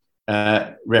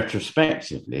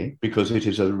retrospectively, because it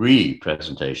is a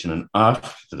representation, an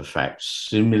after the fact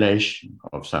simulation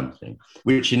of something,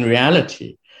 which in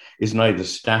reality is neither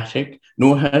static,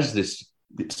 nor has this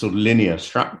sort of linear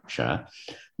structure,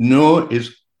 nor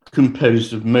is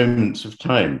composed of moments of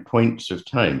time, points of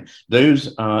time.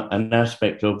 Those are an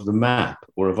aspect of the map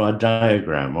or of our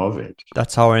diagram of it.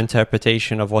 That's our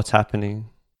interpretation of what's happening.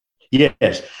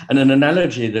 Yes. And an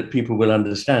analogy that people will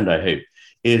understand, I hope,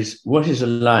 is what is a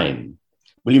line?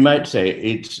 Well, you might say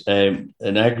it's an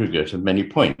aggregate of many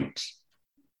points,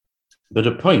 but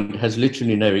a point has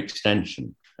literally no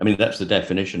extension. I mean, that's the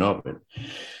definition of it.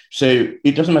 So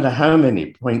it doesn't matter how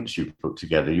many points you put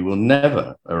together, you will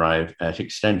never arrive at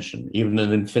extension. Even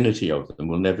an infinity of them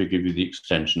will never give you the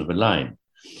extension of a line.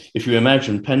 If you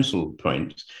imagine pencil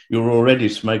points, you're already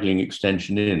smuggling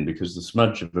extension in, because the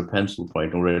smudge of a pencil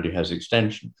point already has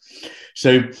extension.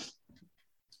 So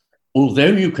although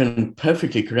you can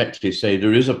perfectly correctly say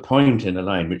there is a point in a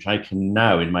line, which I can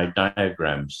now in my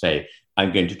diagram say,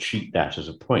 I'm going to treat that as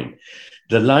a point.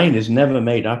 The line is never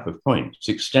made up of points.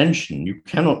 Extension, you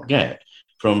cannot get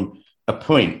from a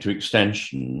point to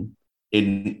extension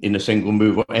in a single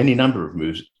move or any number of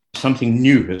moves. Something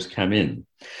new has come in.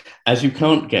 As you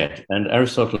can't get, and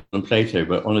Aristotle and Plato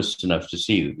were honest enough to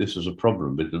see that this was a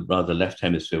problem with the rather left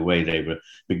hemisphere way they were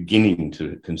beginning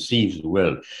to conceive the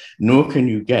world, nor can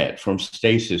you get from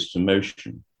stasis to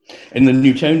motion. In the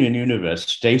Newtonian universe,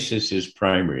 stasis is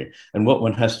primary, and what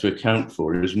one has to account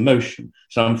for is motion.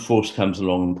 Some force comes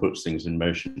along and puts things in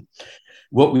motion.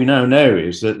 What we now know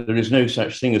is that there is no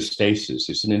such thing as stasis.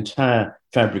 It's an entire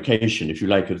fabrication, if you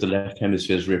like, of the left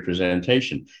hemisphere's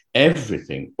representation.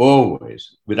 Everything,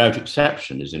 always, without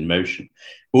exception, is in motion.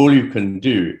 All you can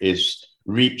do is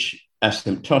reach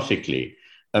asymptotically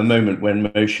a moment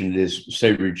when motion is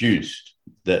so reduced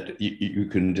that you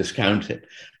can discount it.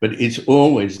 But it's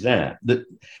always there.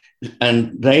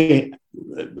 And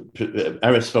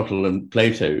Aristotle and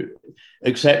Plato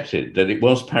accepted that it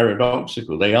was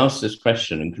paradoxical. They asked this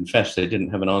question and confessed they didn't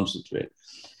have an answer to it.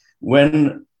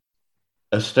 When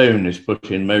a stone is put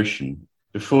in motion,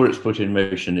 before it's put in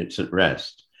motion, it's at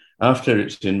rest. After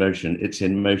it's in motion, it's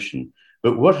in motion.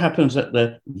 But what happens at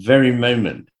the very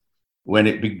moment when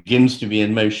it begins to be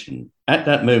in motion? At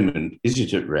that moment, is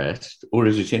it at rest or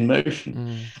is it in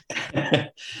motion?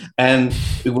 And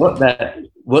what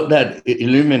that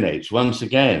illuminates once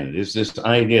again is this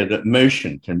idea that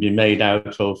motion can be made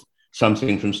out of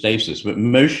something from stasis, but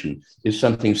motion is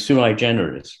something sui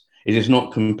generis. It is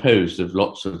not composed of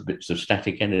lots of bits of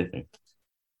static anything.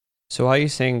 So are you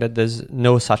saying that there's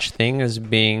no such thing as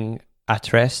being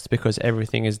at rest because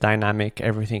everything is dynamic,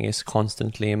 everything is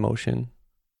constantly in motion?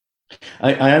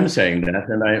 I am saying that,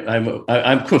 and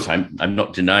of course, I'm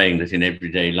not denying that in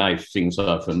everyday life things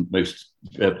are, for most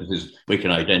purposes, we can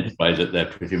identify that they're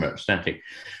pretty much static.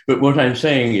 But what I'm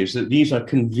saying is that these are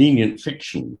convenient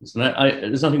fictions, and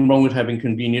there's nothing wrong with having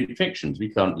convenient fictions. We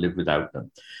can't live without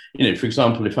them. For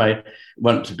example, if I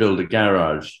want to build a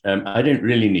garage, I don't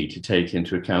really need to take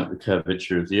into account the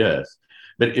curvature of the earth.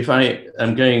 But if I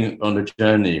am going on a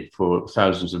journey for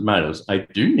thousands of miles, I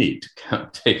do need to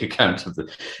take account of the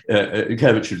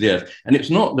curvature of the Earth. And it's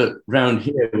not that round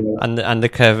here... And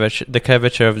the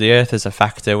curvature of the Earth is a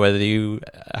factor whether you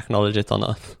acknowledge it or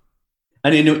not.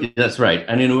 And that's right.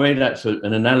 And in a way, that's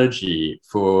an analogy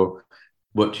for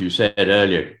what you said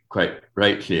earlier, quite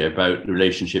rightly, about the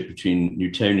relationship between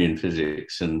Newtonian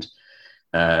physics and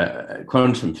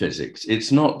quantum physics.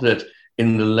 It's not that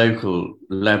in the local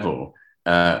level,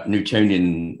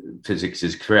 Newtonian physics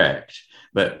is correct,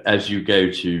 but as you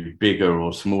go to bigger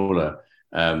or smaller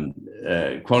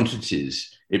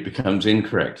quantities, it becomes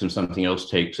incorrect and something else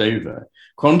takes over.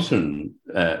 Quantum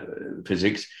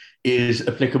physics is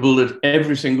applicable at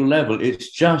every single level. It's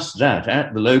just that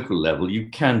at the local level, you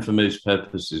can, for most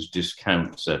purposes,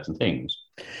 discount certain things.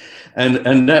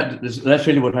 And that's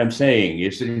really what I'm saying,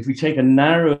 is that if we take a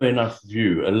narrow enough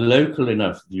view, a local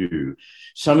enough view,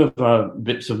 some of our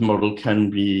bits of model can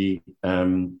be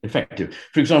effective.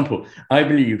 For example, I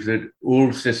believe that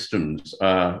all systems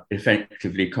are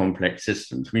effectively complex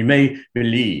systems. We may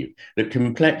believe that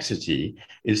complexity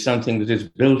is something that is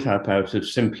built up out of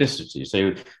simplicity.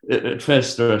 So at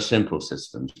first there are simple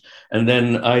systems, and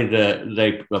then either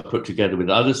they are put together with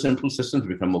other simple systems,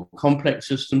 become more complex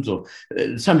systems, or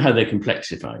somehow they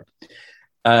complexify.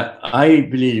 I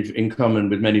believe, in common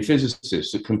with many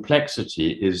physicists, that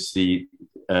complexity is the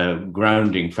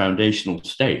grounding foundational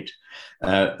state,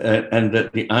 and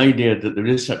that the idea that there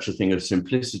is such a thing as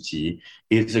simplicity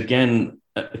is, again,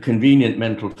 a convenient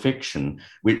mental fiction,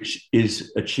 which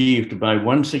is achieved by,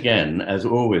 once again, as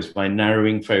always, by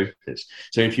narrowing focus.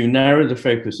 So if you narrow the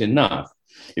focus enough,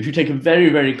 if you take a very,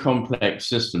 very complex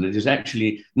system that is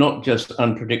actually not just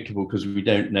unpredictable because we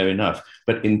don't know enough,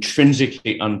 but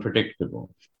intrinsically unpredictable,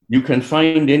 you can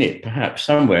find in it perhaps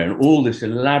somewhere in all this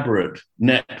elaborate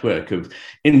network of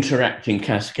interacting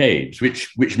cascades,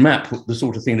 which map the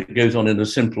sort of thing that goes on in a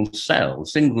simple cell,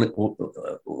 single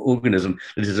organism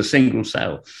that is a single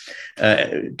cell,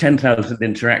 10,000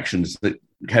 interactions that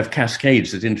have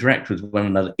cascades that interact with one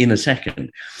another in a second.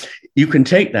 You can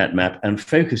take that map and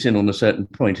focus in on a certain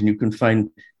point, and you can find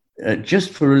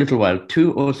just for a little while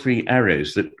 2 or 3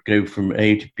 arrows that go from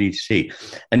A to B to C.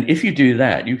 And if you do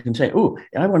that, you can say, oh,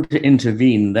 I want to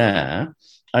intervene there.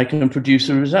 I can produce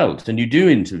a result. And you do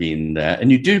intervene there,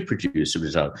 and you do produce a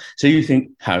result. So you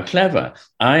think, how clever.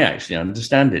 I actually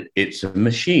understand it. It's a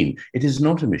machine. It is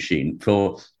not a machine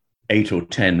for 8 or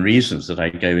 10 reasons that I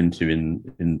go into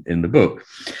in the book.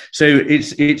 So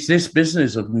it's this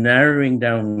business of narrowing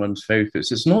down one's focus.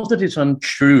 It's not that it's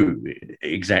untrue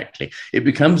exactly. It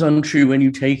becomes untrue when you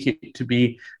take it to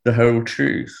be the whole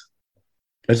truth.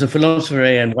 As the philosopher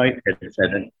A.N. Whitehead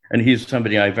said, and he's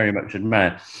somebody I very much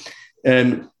admire,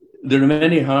 there are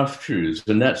many half-truths,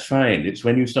 and that's fine. It's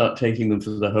when you start taking them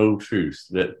for the whole truth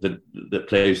that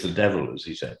plays the devil, as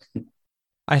he said.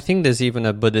 I think there's even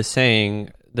a Buddhist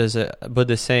saying,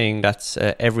 that's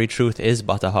every truth is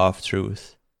but a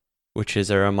half-truth, which is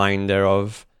a reminder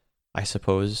of, I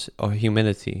suppose, of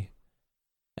humility.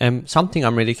 Something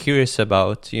I'm really curious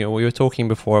about, we were talking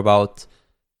before about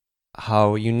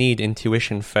how you need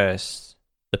intuition first,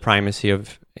 the primacy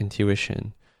of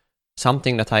intuition.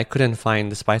 Something that I couldn't find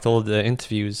despite all the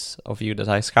interviews of you that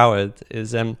I scoured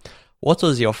is, what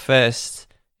was your first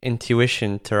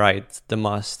intuition to write The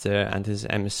Master and His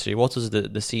Emissary? What was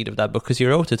the seed of that book? Because you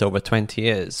wrote it over 20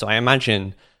 years. So I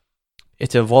imagine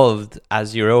it evolved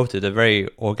as you wrote it, a very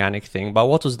organic thing. But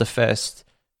what was the first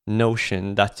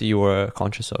notion that you were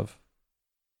conscious of?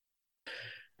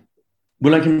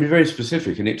 Well, I can be very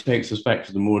specific, and it takes us back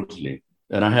to the Maudsley.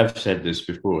 And I have said this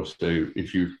before, so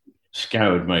if you've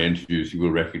scoured my interviews, you will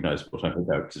recognize what I'm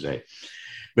about to say.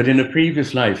 But in a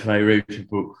previous life, I wrote a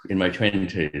book in my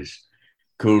 20s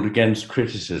called Against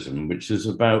Criticism, which is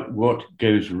about what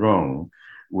goes wrong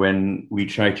when we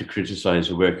try to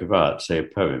criticize a work of art, say a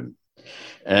poem.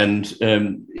 And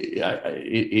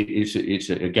it's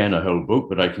again a whole book,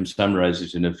 but I can summarize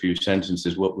it in a few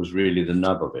sentences, what was really the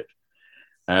nub of it.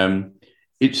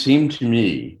 It seemed to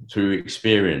me, through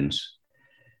experience,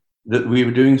 that we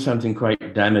were doing something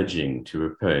quite damaging to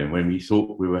a poem when we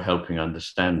thought we were helping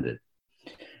understand it.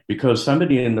 Because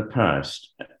somebody in the past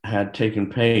had taken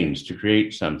pains to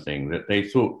create something that they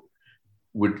thought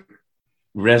would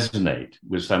resonate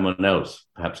with someone else,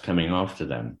 perhaps coming after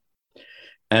them.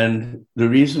 And the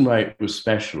reason why it was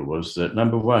special was that,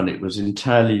 number one, it was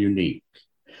entirely unique.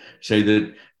 So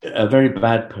that a very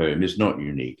bad poem is not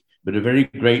unique, but a very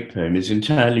great poem is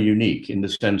entirely unique in the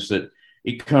sense that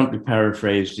it can't be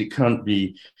paraphrased, it can't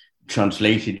be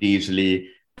translated easily,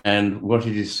 And what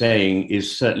it is saying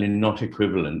is certainly not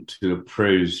equivalent to a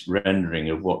prose rendering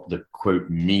of what the quote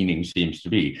meaning seems to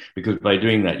be, because by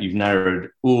doing that, you've narrowed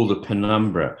all the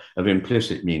penumbra of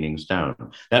implicit meanings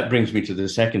down. That brings me to the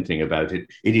second thing about it.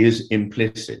 It is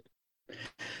implicit.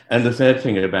 And the third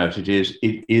thing about it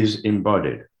is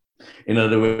embodied. In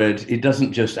other words, it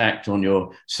doesn't just act on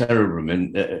your cerebrum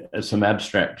in some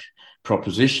abstract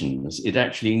propositions. It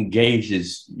actually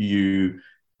engages you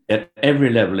at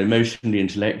every level, emotionally,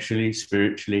 intellectually,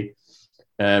 spiritually,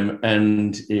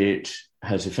 and it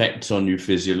has effects on you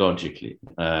physiologically.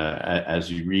 As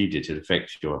you read it, it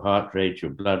affects your heart rate,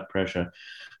 your blood pressure.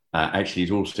 Actually,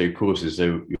 it also causes,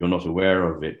 though you're not aware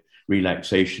of it,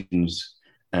 relaxations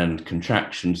and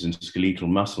contractions in skeletal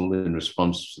muscle in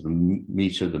response to the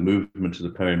meter, the movement of the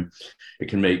poem. It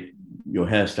can make your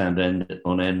hair stand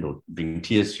on end or bring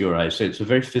tears to your eyes. So it's a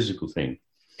very physical thing.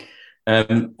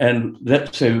 And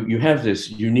that, so you have this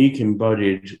unique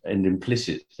embodied and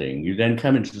implicit thing. You then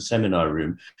come into the seminar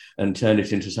room and turn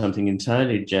it into something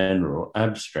entirely general,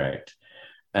 abstract,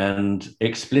 and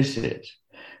explicit.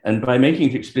 And by making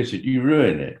it explicit, you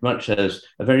ruin it, much as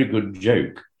a very good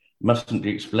joke mustn't be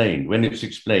explained. When it's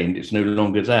explained, it's no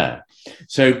longer there.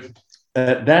 So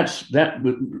that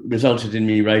resulted in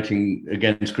me writing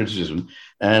against criticism,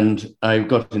 and I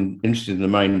got interested in the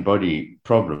mind-body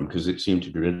problem because it seemed to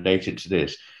be related to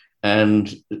this,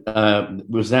 and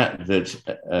was that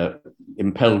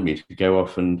impelled me to go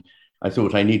off, and I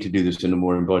thought I need to do this in a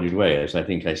more embodied way, as I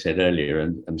think I said earlier,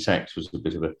 and Sachs was a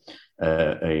bit of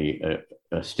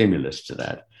a stimulus to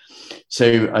that.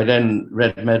 So I then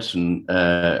read medicine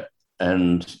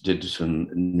and did some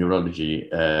neurology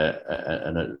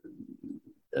and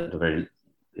at a very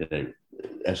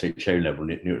SHO level,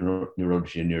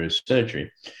 neurology and neurosurgery,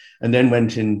 and then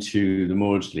went into the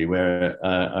Maudsley, where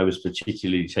I was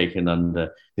particularly taken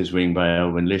under his wing by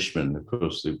Elwyn Lishman, of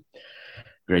course, the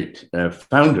great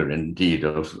founder, indeed,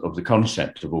 of the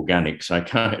concept of organic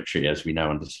psychiatry as we now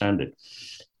understand it.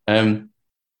 And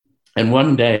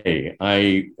one day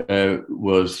I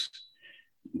was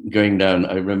going down,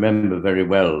 I remember very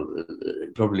well,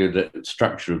 probably the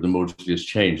structure of the Maudsley has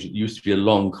changed. It used to be a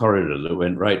long corridor that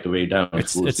went right the way down.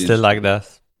 It's still like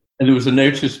that. And there was a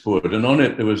notice board, and on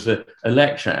it there was a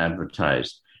lecture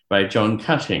advertised by John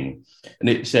Cutting. And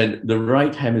it said, "The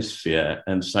Right Hemisphere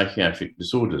and Psychiatric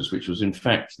Disorders," which was in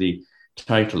fact the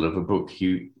title of a book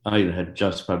he either had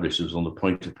just published or was on the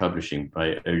point of publishing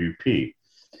by OUP.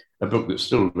 A book that's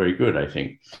still very good, I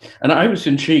think. And I was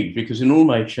intrigued because in all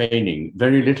my training,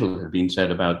 very little had been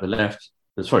said about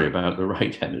the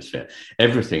right hemisphere.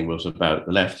 Everything was about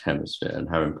the left hemisphere and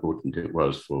how important it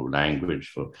was for language,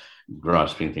 for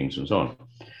grasping things and so on.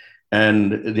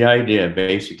 And the idea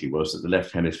basically was that the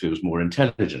left hemisphere was more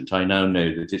intelligent. I now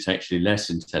know that it's actually less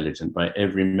intelligent by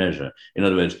every measure. In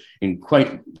other words, in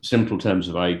quite simple terms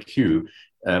of IQ,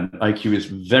 IQ is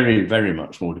very, very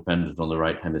much more dependent on the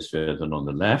right hemisphere than on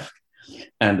the left.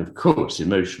 And of course,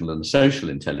 emotional and social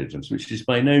intelligence, which is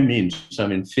by no means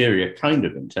some inferior kind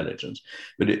of intelligence,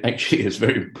 but it actually is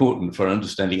very important for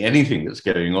understanding anything that's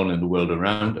going on in the world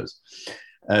around us.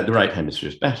 The right hemisphere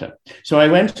is better. So I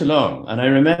went along, and I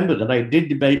remember that I did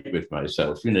debate with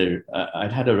myself.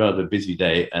 I'd had a rather busy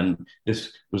day, and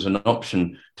this was an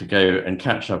option to go and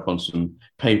catch up on some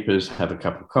papers, have a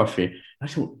cup of coffee. I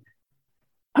thought,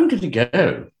 I'm going to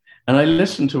go. And I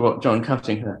listened to what John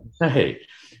Cutting had to say,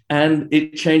 and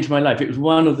it changed my life. It was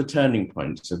one of the turning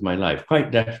points of my life,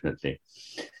 quite definitely,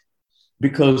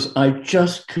 because I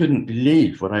just couldn't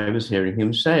believe what I was hearing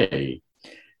him say.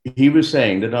 He was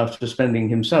saying that after spending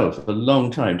himself a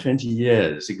long time, 20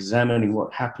 years, examining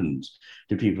what happens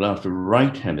to people after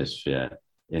right hemisphere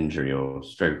injury or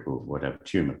stroke or whatever,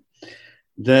 tumor,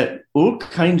 that all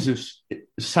kinds of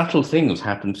subtle things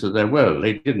happened to their world.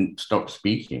 They didn't stop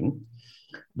speaking,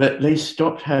 but they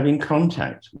stopped having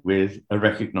contact with a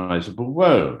recognizable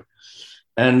world.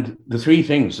 And the three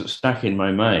things that stuck in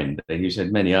my mind, and he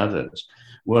said many others,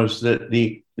 was that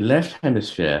the left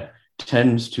hemisphere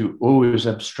tends to always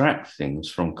abstract things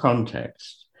from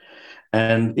context,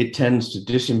 and it tends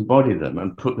to disembody them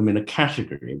and put them in a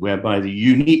category whereby the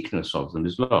uniqueness of them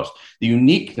is lost. The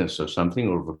uniqueness of something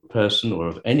or of a person or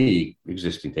of any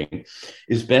existing thing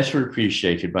is better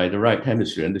appreciated by the right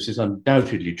hemisphere, and this is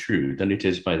undoubtedly true, than it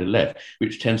is by the left,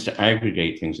 which tends to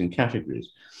aggregate things in categories.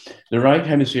 The right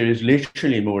hemisphere is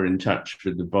literally more in touch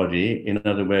with the body. In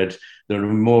other words, there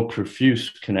are more profuse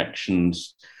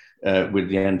connections with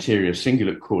the anterior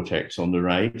cingulate cortex on the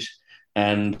right,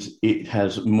 and it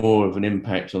has more of an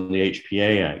impact on the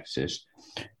HPA axis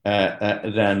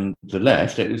than the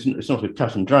left. It's not a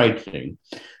cut and dried thing,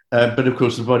 But of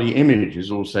course, the body image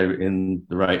is also in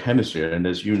the right hemisphere. And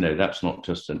as you know, that's not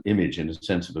just an image in the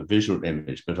sense of a visual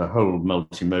image, but a whole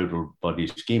multimodal body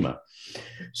schema.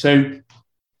 So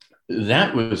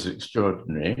that was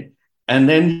extraordinary. And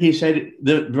then he said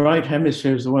the right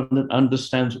hemisphere is the one that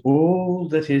understands all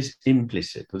that is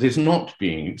implicit, that is not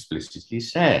being explicitly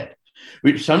said,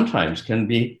 which sometimes can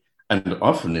be, and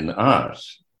often in art,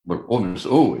 well, almost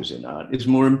always in art, is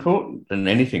more important than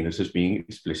anything that is being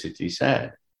explicitly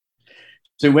said.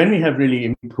 So when we have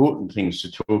really important things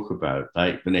to talk about,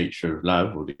 like the nature of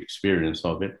love or the experience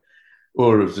of it,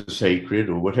 or of the sacred,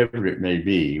 or whatever it may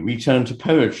be, we turn to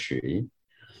poetry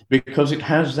because it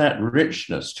has that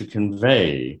richness to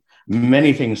convey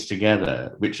many things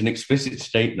together, which an explicit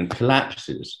statement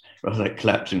collapses, rather like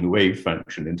collapsing the wave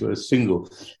function into a single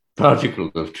particle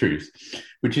of truth,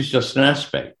 which is just an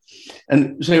aspect.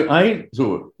 And so I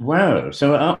thought, wow,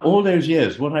 so all those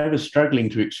years, what I was struggling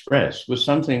to express was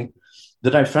something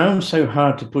that I found so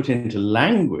hard to put into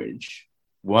language,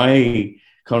 why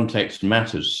context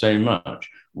matters so much,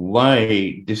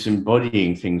 why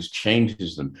disembodying things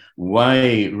changes them,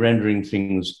 why rendering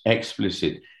things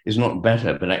explicit is not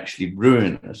better, but actually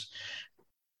ruinous.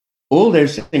 All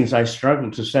those things I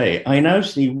struggled to say. I now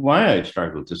see why I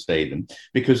struggled to say them,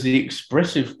 because the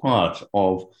expressive part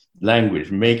of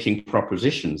language, making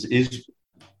propositions, is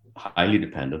highly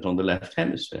dependent on the left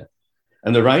hemisphere.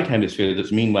 And the right hemisphere,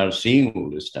 that's meanwhile seeing all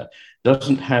this stuff,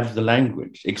 doesn't have the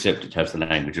language, except it has the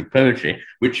language of poetry,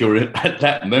 which you're at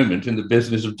that moment in the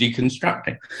business of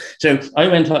deconstructing. So I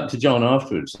went up to John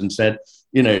afterwards and said,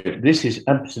 you know, this is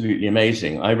absolutely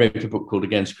amazing. I wrote a book called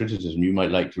Against Criticism. You might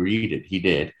like to read it. He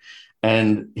did.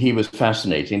 And he was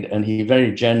fascinating. And he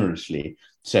very generously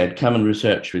said, come and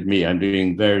research with me. I'm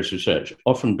doing various research,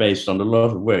 often based on a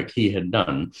lot of work he had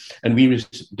done. And we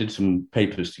did some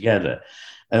papers together.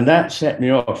 And that set me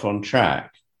off on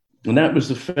track. And that was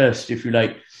the first, if you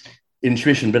like,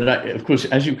 intuition. But of course,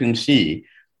 as you can see,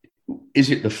 is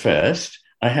it the first?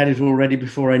 I had it already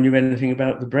before I knew anything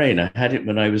about the brain. I had it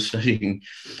when I was studying,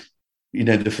 you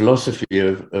know, the philosophy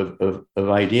of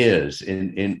ideas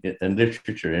in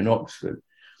literature in Oxford.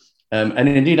 And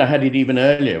indeed, I had it even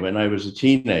earlier when I was a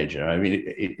teenager. I mean,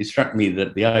 it struck me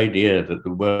that the idea that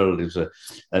the world is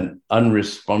an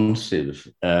unresponsive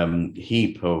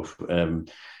heap of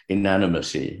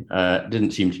inanimacy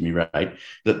didn't seem to me right.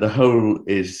 That the whole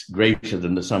is greater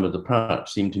than the sum of the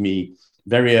parts seemed to me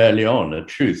very early on a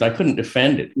truth. I couldn't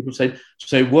defend it. People said,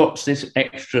 so what's this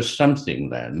extra something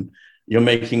then? You're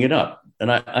making it up.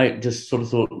 And I just sort of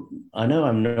thought, I know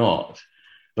I'm not.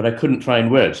 But I couldn't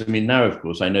find words. I mean, now, of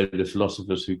course, I know the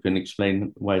philosophers who can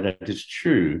explain why that is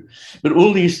true. But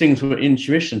all these things were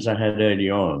intuitions I had early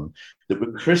on that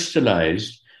were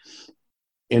crystallized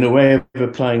in a way of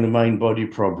applying the mind-body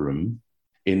problem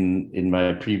in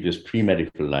my previous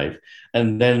pre-medical life.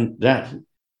 And then that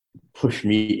pushed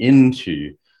me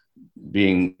into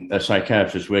being a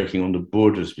psychiatrist working on the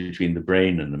borders between the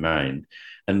brain and the mind.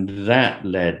 And that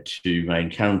led to my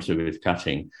encounter with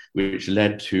cutting, which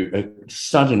led to a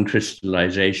sudden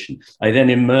crystallization. I then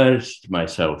immersed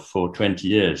myself for 20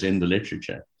 years in the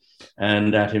literature,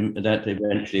 and that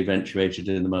eventually eventuated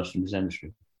in the Master of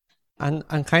Zenistry.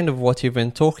 And kind of what you've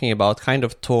been talking about kind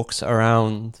of talks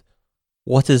around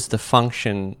what is the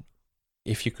function,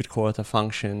 if you could call it a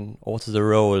function, what is the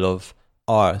role of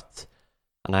art?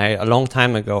 And a long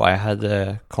time ago, I had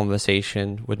a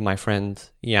conversation with my friend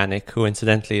Yannick, who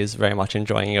incidentally is very much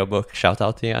enjoying your book. Shout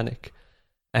out to Yannick.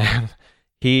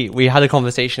 We had a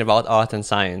conversation about art and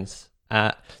science.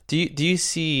 Do you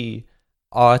see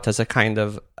art as a kind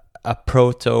of a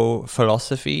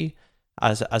proto-philosophy,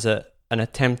 as an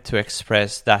attempt to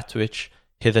express that which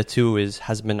hitherto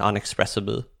has been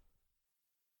unexpressible?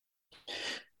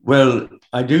 Well,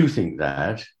 I do think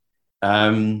that.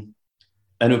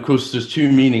 And of course, there's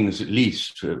two meanings, at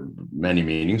least, many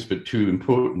meanings, but two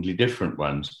importantly different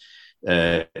ones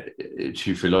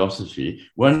to philosophy.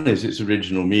 One is its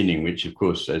original meaning, which, of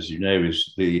course, as you know,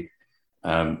 is the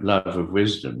love of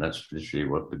wisdom. That's literally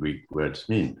what the Greek words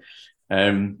mean.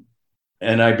 And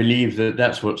I believe that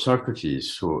that's what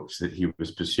Socrates thought that he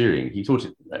was pursuing. He thought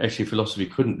actually philosophy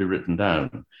couldn't be written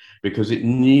down because it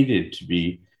needed to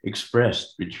be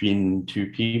expressed between two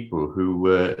people who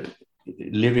were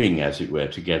living, as it were,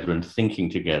 together and thinking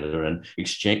together and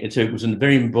exchange. So it was a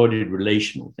very embodied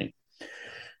relational thing.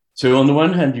 So on the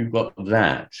one hand, you've got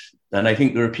that. And I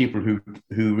think there are people who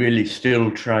really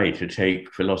still try to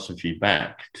take philosophy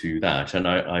back to that. And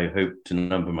I hope to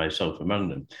number myself among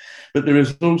them. But there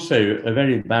is also a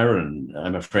very barren,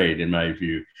 I'm afraid, in my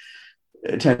view,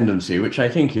 tendency, which I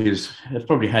think has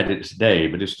probably had its day,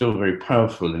 but is still very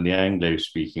powerful in the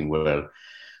Anglo-speaking world,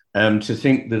 to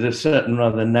think that a certain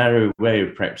rather narrow way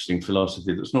of practicing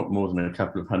philosophy that's not more than a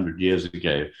couple of hundred years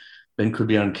ago then could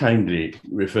be unkindly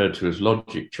referred to as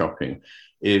logic chopping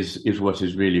is what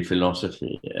is really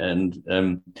philosophy.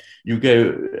 And you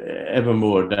go ever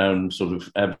more down sort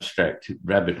of abstract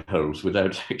rabbit holes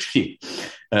without actually,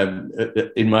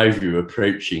 in my view,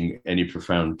 approaching any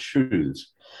profound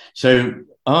truths. So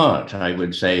art, I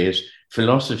would say, is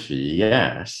philosophy,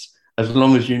 yes, as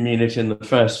long as you mean it in the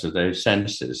first of those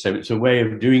senses. So it's a way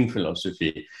of doing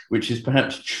philosophy, which is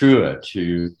perhaps truer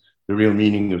to the real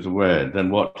meaning of the word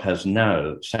than what has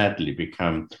now sadly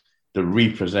become the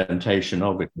representation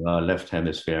of it in our left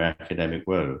hemisphere academic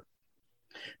world.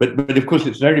 But of course,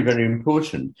 it's very, very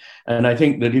important. And I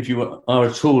think that if you are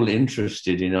at all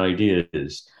interested in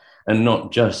ideas and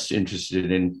not just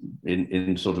interested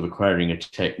in sort of acquiring a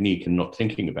technique and not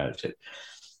thinking about it,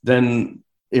 then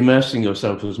immersing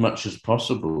yourself as much as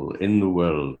possible in the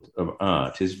world of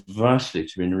art is vastly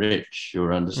to enrich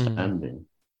your understanding.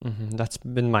 Mm-hmm. That's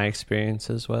been my experience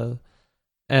as well.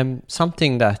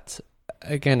 Something that,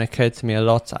 again, occurred to me a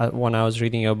lot when I was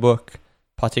reading your book,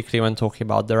 particularly when talking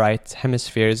about the right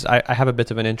hemispheres. I have a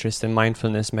bit of an interest in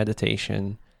mindfulness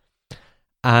meditation.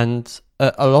 And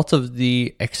a lot of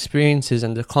the experiences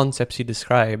and the concepts you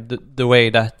describe, the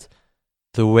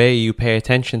way you pay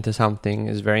attention to something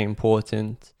is very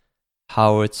important,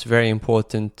 how it's very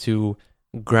important to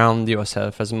ground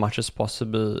yourself as much as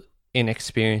possible in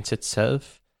experience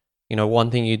itself. You know,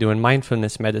 one thing you do in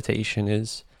mindfulness meditation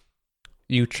is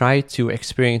you try to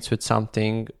experience with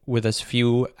something with as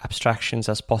few abstractions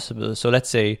as possible. So let's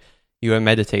say you are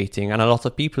meditating, and a lot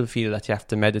of people feel that you have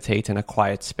to meditate in a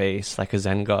quiet space, like a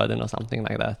Zen garden or something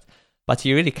like that. But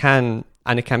you really can,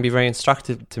 and it can be very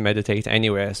instructive to meditate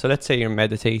anywhere. So let's say you're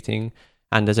meditating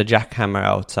and there's a jackhammer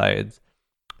outside.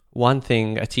 One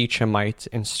thing a teacher might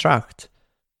instruct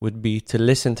would be to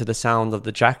listen to the sound of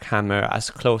the jackhammer as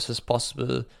close as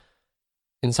possible,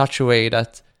 in such a way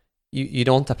that you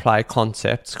don't apply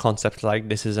concepts like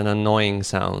this is an annoying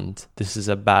sound, this is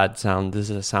a bad sound, this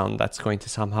is a sound that's going to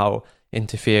somehow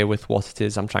interfere with what it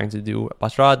is I'm trying to do,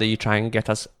 but rather you try and get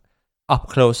us up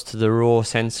close to the raw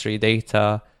sensory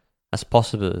data as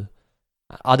possible.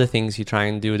 Other things you try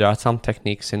and do, there are some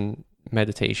techniques in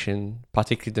meditation,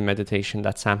 particularly the meditation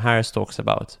that Sam Harris talks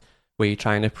about, where you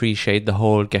try and appreciate the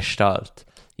whole gestalt.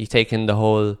 You take in the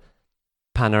whole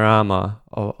panorama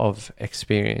of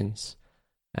experience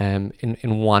in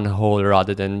one whole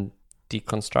rather than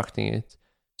deconstructing it.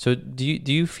 So do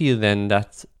you feel then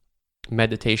that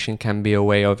meditation can be a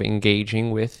way of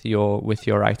engaging with your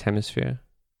right hemisphere?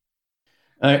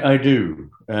 I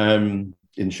do, in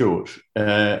short,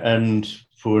 and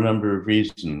for a number of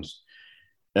reasons.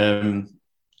 As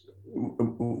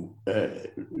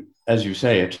you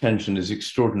say, attention is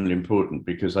extraordinarily important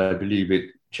because I believe it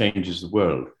changes the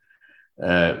world.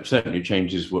 Certainly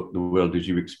changes what the world as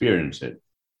you experience it.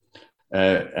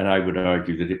 And I would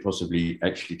argue that it possibly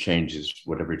actually changes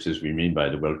whatever it is we mean by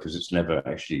the world, because it's never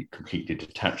actually completely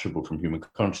detachable from human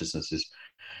consciousnesses.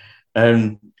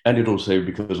 And it also,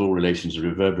 because all relations are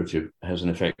reverberative, has an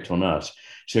effect on us.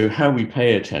 So how we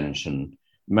pay attention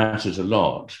matters a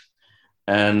lot.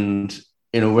 And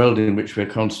in a world in which we're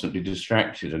constantly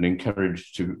distracted and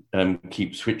encouraged to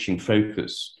keep switching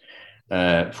focus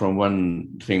from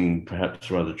one thing, perhaps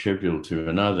rather trivial, to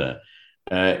another,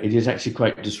 it is actually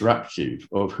quite disruptive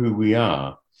of who we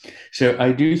are. So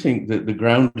I do think that the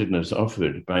groundedness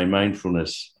offered by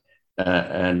mindfulness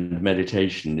and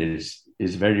meditation is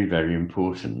very, very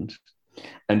important.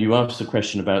 And you asked the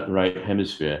question about the right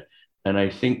hemisphere, and I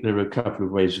think there are a couple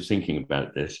of ways of thinking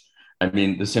about this. I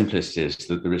mean, the simplest is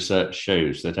that the research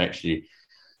shows that actually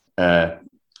the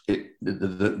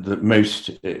most,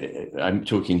 I'm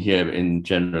talking here in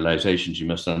generalizations, you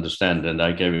must understand, and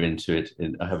I go into it,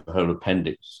 I have a whole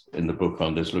appendix in the book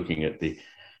on this, looking at the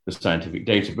scientific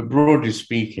data. But broadly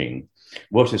speaking,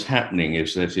 what is happening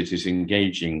is that it is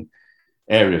engaging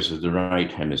areas of the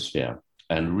right hemisphere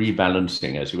and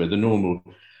rebalancing, as it were. The normal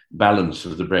balance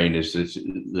of the brain is that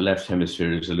the left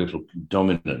hemisphere is a little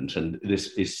dominant, and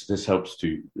this helps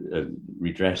to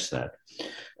redress that.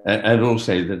 And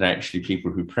also that actually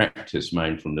people who practice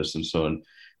mindfulness and so on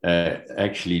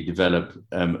actually develop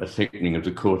a thickening of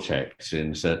the cortex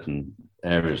in certain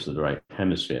areas of the right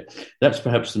hemisphere. That's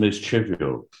perhaps the most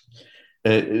trivial.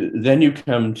 Then you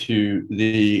come to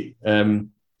the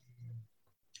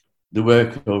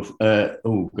work of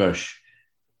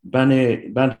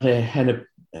Bhante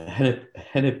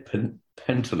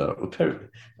Henepintala.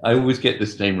 I always get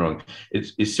this name wrong.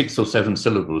 It's 6 or 7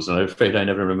 syllables, and I'm afraid I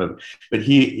never remember. But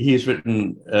he has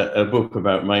written a book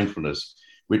about mindfulness,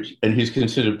 and he's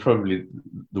considered probably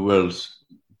the world's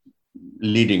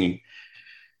leading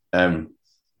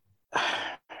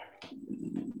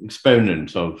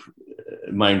exponent of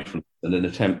mindfulness and an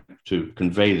attempt to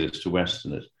convey this to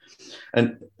Westerners.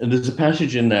 And there's a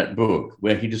passage in that book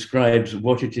where he describes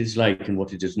what it is like and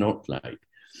what it is not like.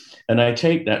 And I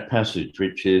take that passage,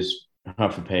 which is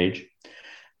half a page,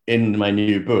 in my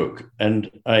new book, and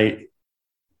I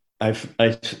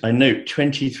note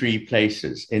 23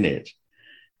 places in it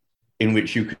in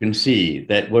which you can see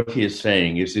that what he is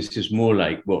saying is this is more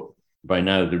like what by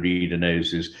now the reader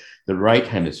knows is the right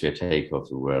hemisphere take of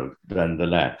the world than the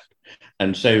left.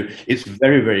 And so it's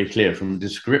very, very clear from a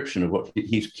description of what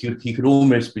he could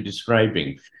almost be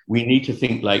describing. We need to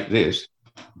think like this,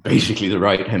 basically the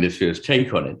right hemisphere's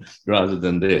take on it, rather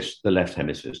than this, the left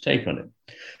hemisphere's take on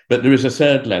it. But there is a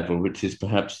third level, which is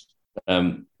perhaps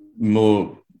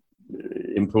more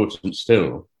important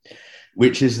still,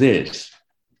 which is this.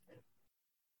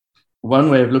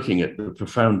 One way of looking at the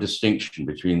profound distinction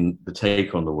between the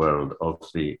take on the world of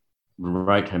the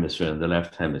right hemisphere and the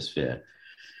left hemisphere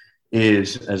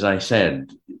is, as I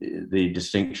said, the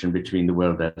distinction between the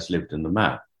world as lived and the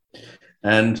map.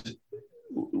 And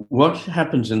what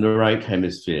happens in the right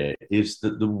hemisphere is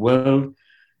that the world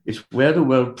is where the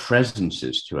world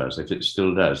presences to us, if it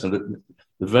still does. And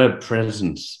the verb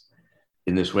presence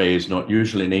in this way is not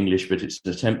usual in English, but it's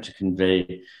an attempt to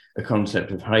convey a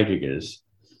concept of Heidegger's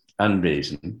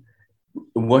Anwesen.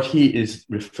 What he is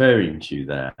referring to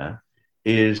there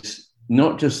is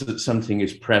not just that something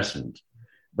is present,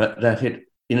 but that it,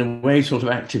 in a way, sort of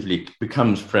actively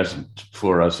becomes present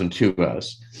for us and to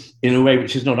us in a way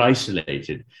which is not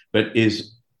isolated, but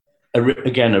is,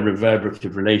 again, a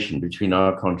reverberative relation between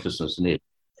our consciousness and it.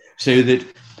 So that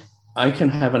I can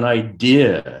have an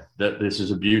idea that this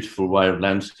is a beautiful wild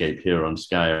landscape here on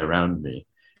Skye around me,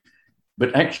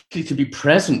 but actually to be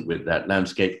present with that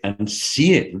landscape and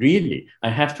see it really, I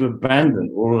have to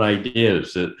abandon all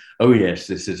ideas that, oh yes,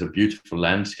 this is a beautiful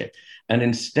landscape, and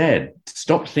instead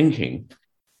stop thinking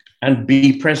and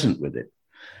be present with it.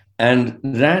 And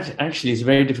that actually is a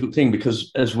very difficult thing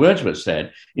because, as Wordsworth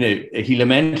said, he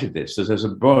lamented this, that as a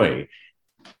boy,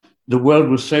 the world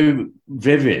was so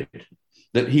vivid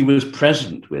that he was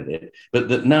present with it, but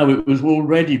that now it was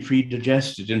already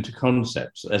predigested into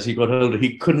concepts. As he got older,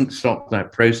 he couldn't stop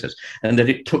that process, and that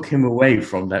it took him away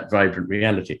from that vibrant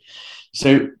reality.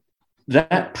 So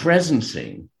that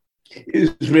presencing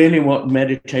is really what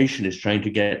meditation is trying to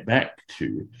get back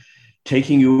to,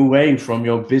 taking you away from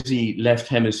your busy left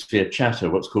hemisphere chatter,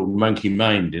 what's called monkey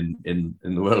mind in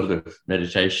the world of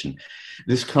meditation.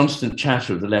 This constant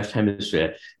chatter of the left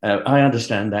hemisphere. I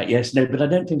understand that, yes, no, but I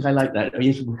don't think I like that.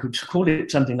 Yes, we could call it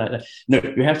something like that. No,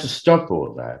 you have to stop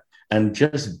all that and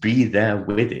just be there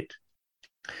with it.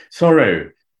 Thoreau,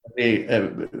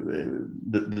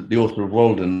 the author of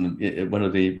Walden, one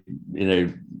of the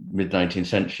mid-19th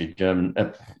century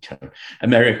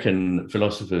American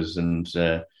philosophers and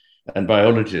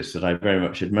biologists that I very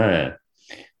much admire,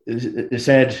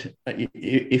 said,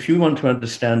 if you want to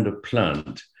understand a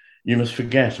plant, you must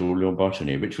forget all your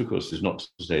botany, which of course is not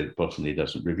to say that botany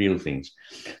doesn't reveal things,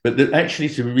 but that actually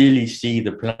to really see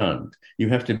the plant, you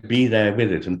have to be there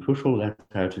with it and put all that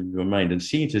out of your mind and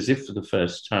see it as if for the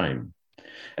first time.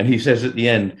 And he says at the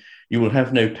end, you will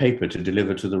have no paper to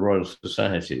deliver to the Royal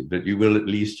Society, but you will at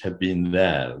least have been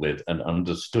there with and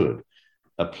understood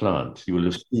a plant. You will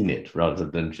have seen it rather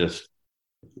than just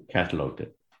catalogued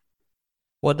it.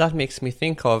 What that makes me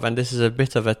think of, and this is a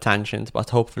bit of a tangent, but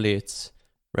hopefully it's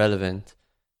relevant.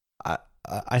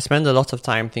 I spend a lot of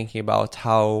time thinking about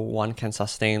how one can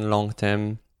sustain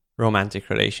long-term romantic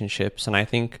relationships, and I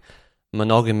think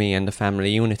monogamy and the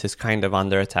family unit is kind of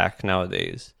under attack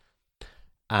nowadays.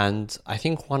 And I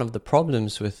think one of the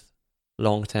problems with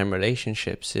long-term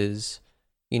relationships is,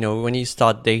 when you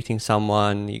start dating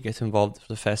someone, you get involved for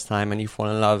the first time and you fall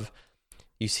in love,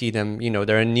 you see them,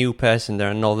 they're a new person,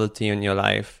 they're a novelty in your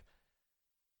life.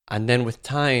 And then with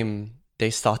time, they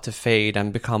start to fade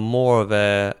and become more of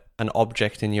an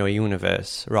object in your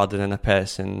universe rather than a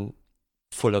person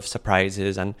full of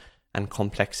surprises and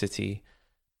complexity.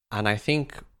 And I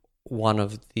think one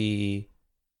of the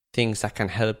things that can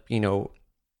help,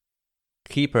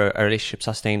 keep a relationship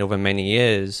sustained over many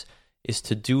years is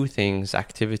to do things,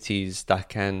 activities that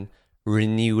can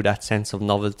renew that sense of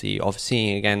novelty of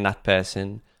seeing again that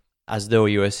person as though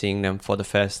you are seeing them for the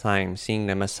first time, seeing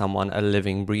them as someone, a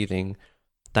living, breathing,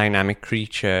 dynamic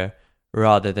creature,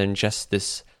 rather than just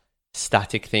this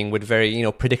static thing with very,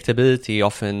 predictability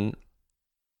often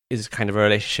is kind of a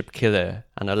relationship killer,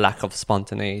 and a lack of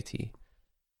spontaneity.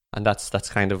 And that's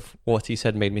kind of what he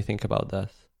said made me think about that.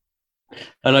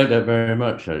 I like that very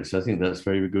much, Alex. I think that's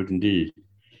very good indeed.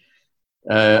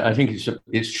 I think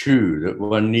it's true that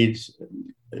one needs.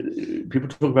 People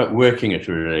talk about working at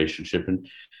a relationship,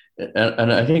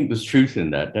 and I think there's truth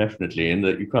in that, definitely, in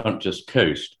that you can't just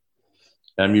coast.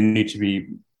 You need to be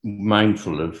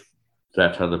mindful of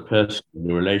that other person in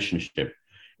the relationship.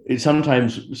 It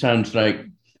sometimes sounds like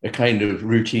a kind of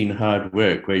routine hard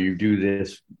work where you do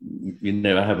this,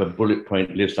 I have a bullet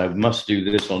point list. I must do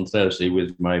this on Thursday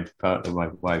with my partner, my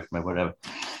wife, my whatever.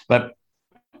 But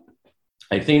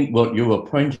I think what you are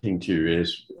pointing to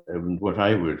is what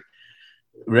I would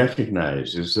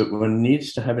recognize is that one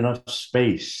needs to have enough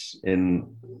space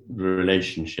in the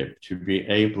relationship to be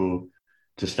able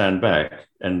to stand back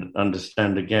and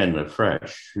understand again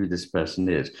afresh who this person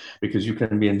is, because you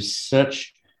can be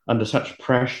under such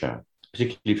pressure,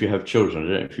 particularly if you have children. I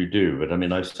don't know if you do, but I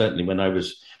mean, I certainly, when I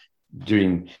was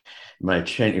doing my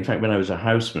change, in fact, when I was a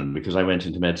houseman, because I went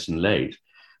into medicine late,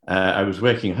 I was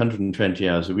working 120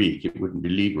 hours a week. It wouldn't be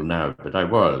legal now, but I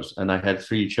was. And I had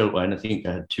 3 children. I think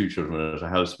I had 2 children when I was a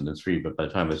houseman and 3, but by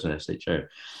the time I was an SHO.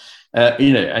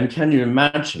 And can you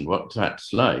imagine what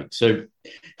that's like? So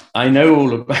I know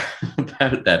all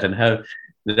about that and how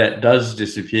that does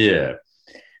disappear.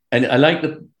 And I like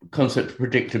the concept of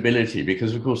predictability,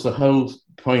 because, of course, the whole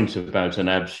point about an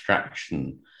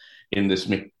abstraction in this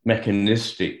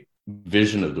mechanistic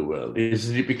vision of the world is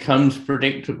that it becomes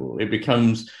predictable. It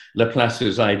becomes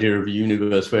Laplace's idea of a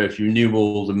universe where if you knew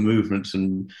all the movements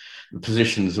and the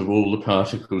positions of all the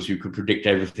particles, you could predict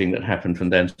everything that happened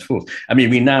from thenceforth. I mean,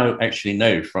 we now actually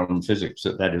know from physics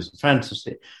that that is a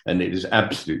fantasy and it is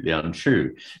absolutely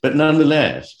untrue. But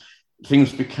nonetheless,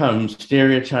 things become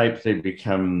stereotyped, they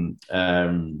become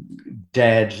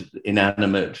dead,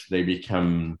 inanimate, they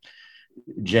become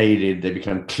jaded, they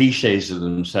become cliches of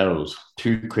themselves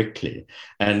too quickly.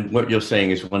 And what you're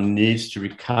saying is one needs to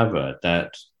recover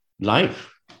that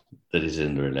life that is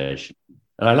in the relation.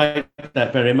 And I like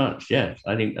that very much. Yes,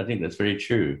 I think that's very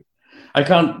true. I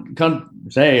can't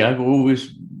say I've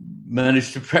always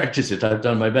managed to practice it. I've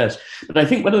done my best. But I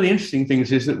think one of the interesting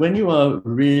things is that when you are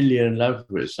really in love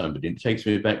with somebody, it takes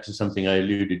me back to something I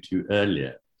alluded to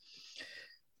earlier.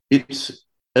 It's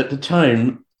at the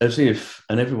time as if,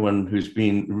 and everyone who's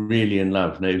been really in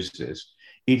love knows this,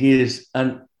 it is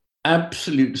an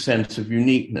absolute sense of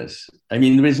uniqueness. I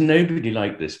mean, there is nobody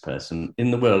like this person in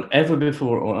the world ever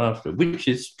before or after, which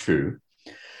is true.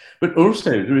 But also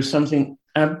there is something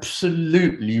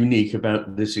absolutely unique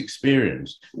about this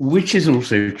experience, which is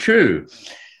also true.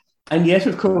 And yet,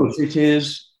 of course, it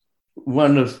is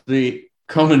one of the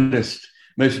commonest,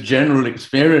 most general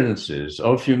experiences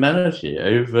of humanity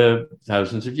over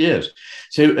thousands of years.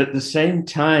 So at the same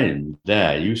time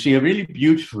there, you see a really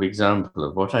beautiful example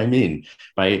of what I mean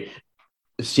by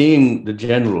seeing the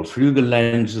general through the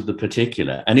lens of the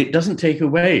particular. And it doesn't take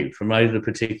away from either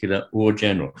particular or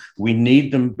general. We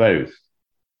need them both.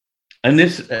 And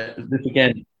this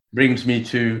again brings me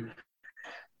to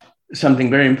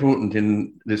something very important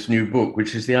in this new book,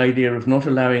 which is the idea of not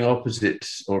allowing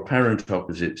opposites or apparent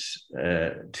opposites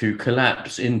to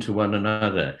collapse into one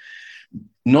another,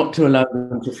 not to allow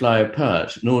them to fly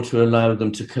apart, nor to allow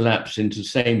them to collapse into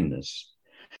sameness.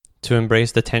 To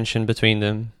embrace the tension between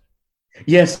them.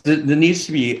 Yes, there needs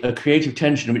to be a creative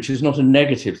tension, which is not a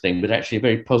negative thing, but actually a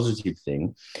very positive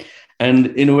thing. And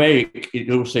in a way, it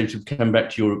also, to come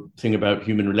back to your thing about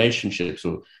human relationships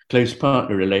or close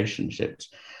partner relationships,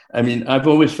 I mean, I've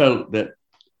always felt that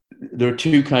there are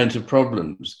 2 kinds of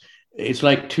problems. It's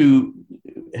like 2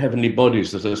 heavenly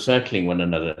bodies that are circling one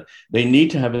another. They need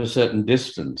to have a certain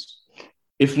distance.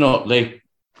 If not, they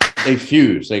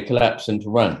fuse, they collapse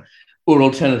into one. Or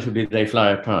alternatively, they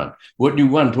fly apart. What you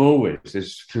want always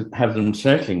is to have them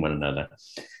circling one another.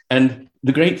 And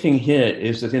the great thing here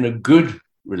is that in a good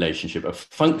relationship, a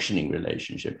functioning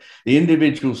relationship, the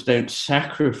individuals don't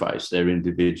sacrifice their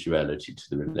individuality to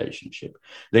the relationship.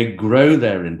 They grow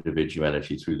their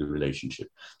individuality through the relationship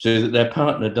so that their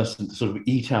partner doesn't sort of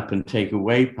eat up and take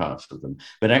away parts of them,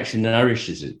 but actually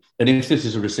nourishes it. And if this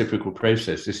is a reciprocal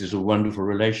process, this is a wonderful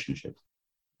relationship.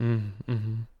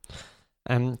 Mm-hmm.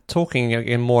 Talking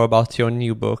again more about your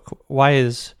new book, why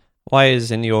is,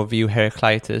 in your view,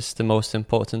 Heraclitus the most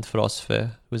important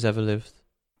philosopher who's ever lived?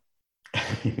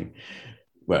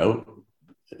 Well,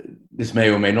 this may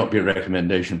or may not be a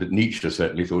recommendation, but Nietzsche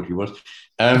certainly thought he was.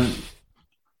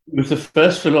 He was the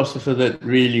first philosopher that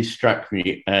really struck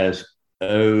me as,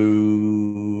 oh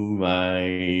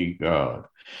my God.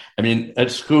 I mean,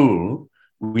 at school,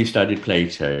 we studied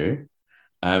Plato,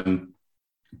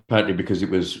 partly because it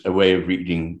was a way of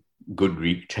reading good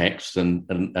Greek texts, and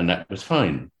that was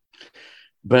fine.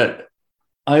 But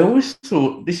I always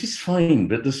thought this is fine,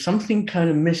 but there's something kind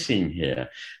of missing here.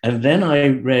 And then I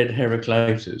read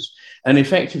Heraclitus, and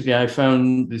effectively I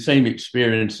found the same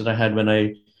experience that I had when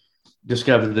I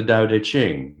discovered the Tao Te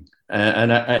Ching.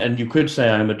 And you could say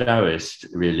I'm a Taoist,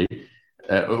 really,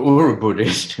 or a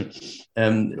Buddhist,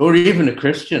 or even a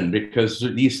Christian, because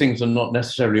these things are not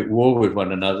necessarily at war with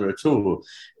one another at all.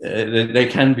 They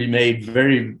can be made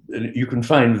you can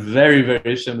find very,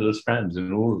 very similar strands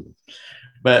in all of them.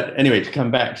 But anyway, to come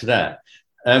back to that,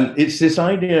 it's this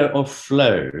idea of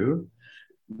flow,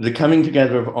 the coming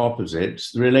together of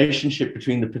opposites, the relationship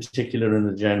between the particular and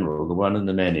the general, the one and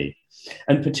the many,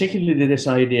 and particularly this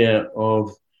idea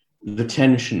of the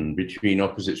tension between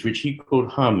opposites, which he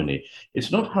called harmony.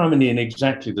 It's not harmony in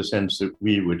exactly the sense that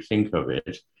we would think of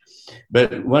it,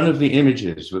 but one of the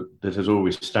images that has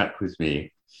always stuck with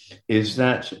me is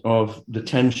that of the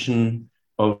tension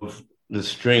of the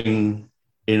string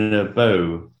in a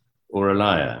bow or a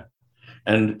lyre.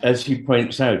 And as he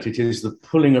points out, it is the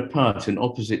pulling apart in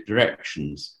opposite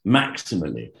directions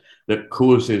maximally that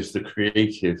causes the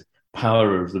creative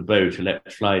power of the bow to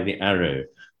let fly the arrow,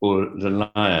 or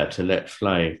the lyre to let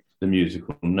fly the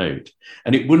musical note.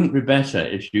 And it wouldn't be better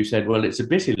if you said, well, it's a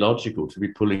bit illogical to be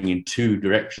pulling in two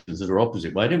directions that are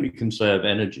opposite. Why don't we conserve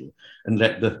energy and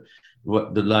let the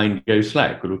line go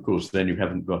slack? Well, of course, then you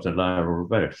haven't got a lyre or a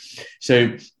bow.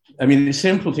 So, I mean, it's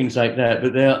simple things like that,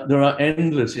 but there are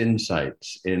endless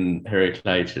insights in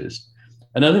Heraclitus.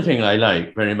 Another thing I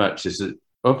like very much is that,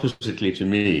 oppositely to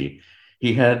me,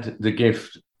 he had the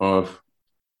gift of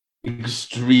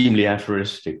extremely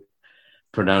aphoristic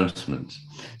pronouncements.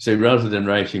 So rather than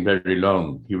writing very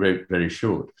long, he wrote very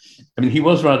short. I mean, he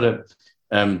was rather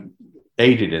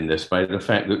aided in this by the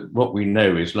fact that what we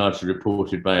know is largely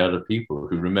reported by other people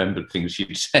who remembered things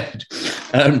he'd said.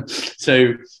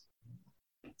 So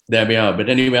there we are. But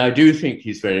anyway, I do think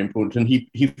he's very important. And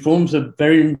he forms a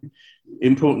very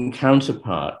important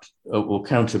counterpart, or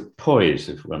counterpoise,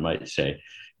 if one might say,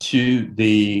 to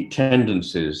the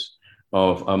tendencies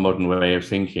of our modern way of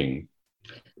thinking,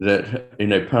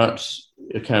 that, parts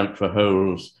account for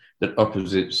wholes, that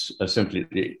opposites are simply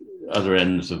the other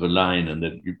ends of a line, and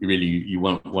that you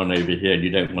want one over here and you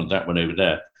don't want that one over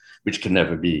there, which can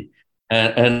never be,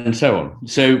 and so on.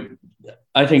 So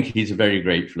I think he's a very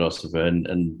great philosopher,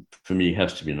 and for me,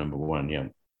 has to be number one, yeah.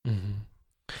 Mm-hmm.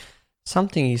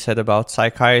 Something he said about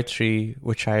psychiatry,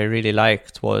 which I really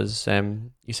liked, was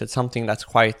he said something that's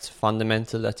quite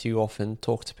fundamental that you often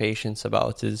talk to patients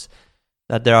about, is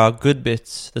that there are good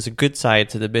bits, there's a good side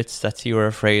to the bits that you are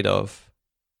afraid of,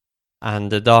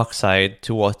 and the dark side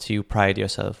to what you pride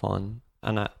yourself on.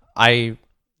 And I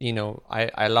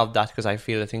love that because I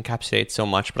feel it encapsulates so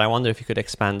much, but I wonder if you could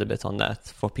expand a bit on that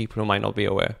for people who might not be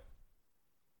aware.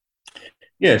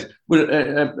 Yes, well,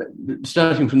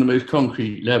 starting from the most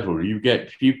concrete level, you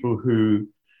get people who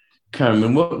come,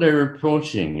 and what they're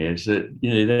reporting is that,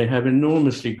 they have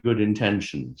enormously good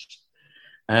intentions.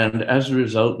 And as a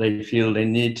result, they feel they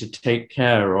need to take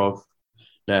care of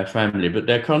their family. But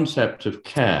their concept of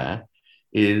care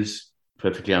is,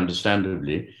 perfectly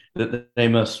understandably, that they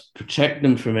must protect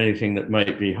them from anything that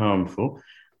might be harmful,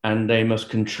 and they must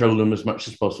control them as much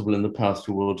as possible in the path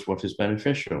towards what is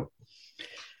beneficial.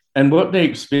 And what they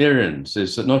experience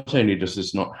is that not only does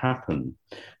this not happen,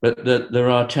 but that there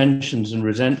are tensions and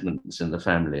resentments in the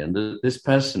family, and that this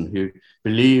person who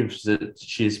believes that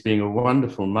she's being a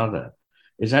wonderful mother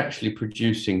is actually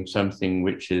producing something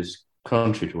which is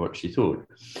contrary to what she thought.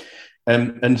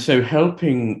 And so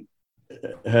helping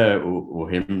her or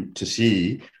him to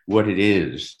see what it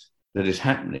is that is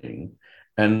happening,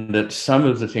 and that some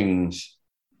of the things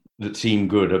that seem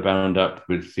good are bound up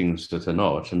with things that are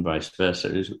not, and vice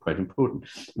versa, is quite important.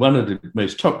 One of the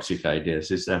most toxic ideas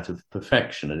is that of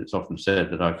perfection, and it's often said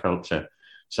that our culture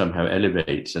somehow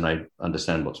elevates, and I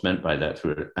understand what's meant by that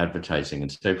through advertising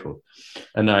and so forth,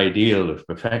 an ideal of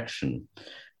perfection.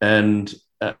 And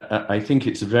I think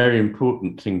it's a very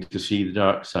important thing to see the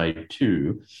dark side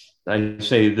too. I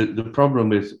say that the problem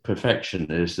with perfection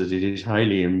is that it is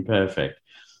highly imperfect.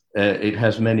 It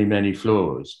has many, many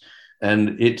flaws.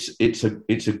 And it's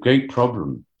a great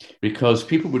problem, because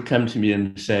people would come to me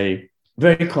and say,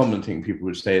 very common thing people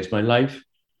would say is, my life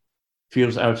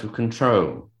feels out of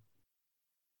control.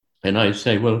 And I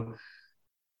say, well,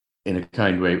 in a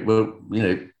kind way, well,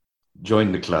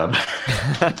 join the club.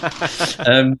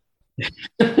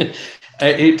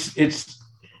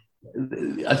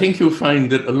 I think you'll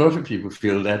find that a lot of people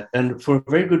feel that, and for a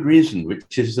very good reason,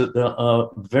 which is that there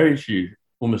are very few,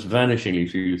 almost vanishingly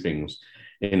few things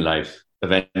in life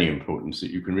of any importance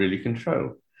that you can really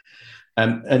control.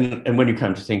 And when you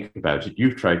come to think about it,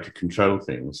 you've tried to control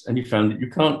things and you found that you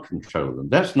can't control them.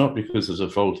 That's not because there's a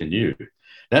fault in you.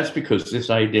 That's because this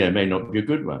idea may not be a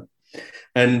good one.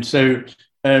 And so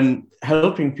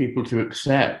helping people to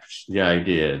accept the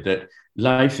idea that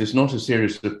life is not a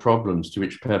series of problems to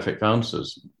which perfect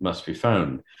answers must be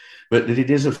found, but that it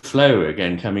is a flow,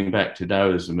 again, coming back to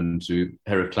Taoism and to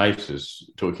Heraclitus,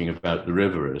 talking about the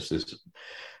river as this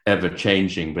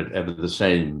ever-changing but ever the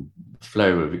same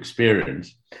flow of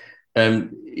experience.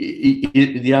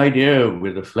 The idea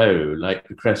with a flow, like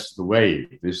the crest of the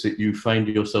wave, is that you find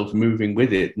yourself moving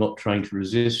with it, not trying to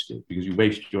resist it, because you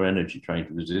waste your energy trying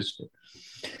to resist it.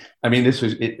 I mean, this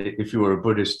was, if you were a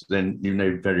Buddhist, then you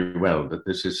know very well that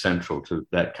this is central to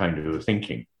that kind of a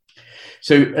thinking.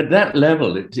 So at that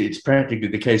level, it's practically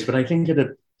the case, but I think at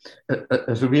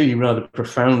a really rather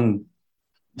profound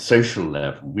social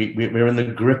level, we're in the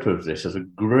grip of this as a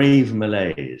grave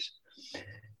malaise.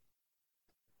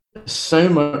 So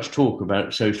much talk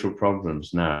about social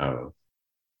problems now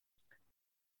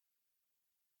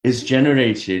is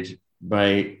generated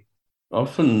by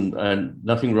often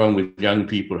nothing wrong with young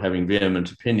people having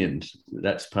vehement opinions.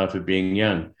 That's part of being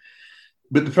young.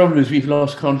 But the problem is we've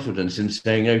lost confidence in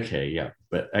saying, okay, yeah,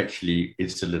 but actually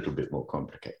it's a little bit more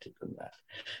complicated than that.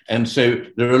 And so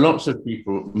there are lots of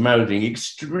people mouthing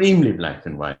extremely black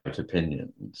and white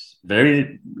opinions,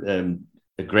 very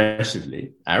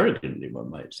aggressively, arrogantly, one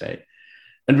might say,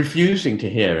 and refusing to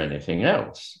hear anything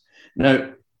else.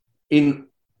 Now,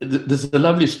 there's a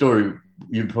lovely story,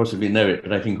 you possibly know it,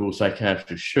 but I think all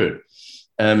psychiatrists should,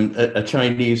 a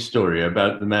Chinese story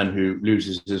about the man who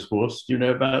loses his horse. Do you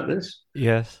know about this?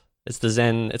 Yes. It's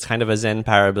kind of a Zen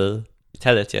parable.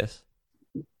 Tell it, yes.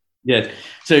 Yes.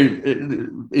 So,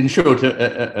 in short,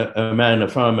 a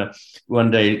farmer, one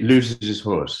day loses his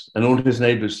horse, and all his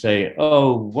neighbors say,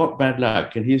 "Oh, what bad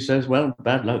luck!" And he says, "Well,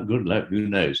 bad luck, good luck, who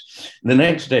knows?" And the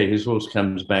next day, his horse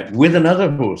comes back with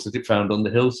another horse that it found on the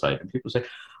hillside, and people say,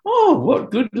 "Oh, what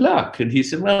good luck!" And he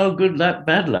said, "Well, good luck,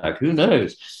 bad luck, who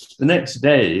knows?" The next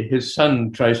day, his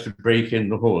son tries to break in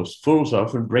the horse, falls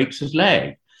off, and breaks his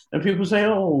leg. And people say,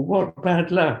 "Oh, what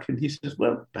bad luck." And he says,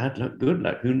 "Well, bad luck, good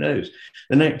luck, who knows?"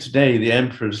 The next day, the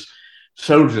emperor's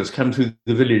soldiers come to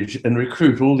the village and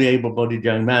recruit all the able-bodied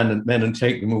young men and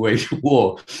take them away to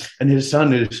war. And his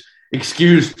son is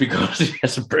excused because he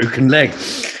has a broken leg.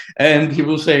 And he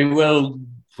will say, "Well,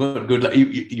 what good luck."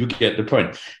 You get the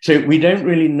point. So we don't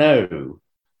really know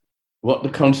what the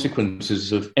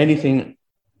consequences of anything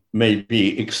may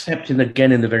be, except in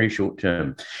the very short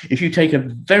term. If you take a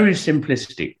very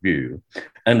simplistic view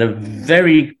and a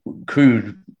very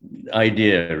crude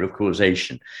idea of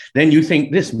causation, then you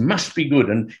think this must be good.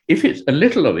 And if it's a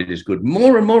little of it is good,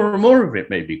 more and more and more of it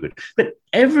may be good. But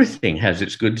everything has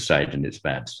its good side and its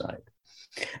bad side.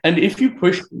 And if you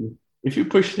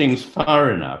push things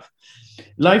far enough,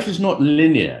 life is not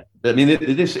linear. I mean,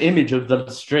 this image of the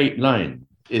straight line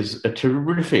is a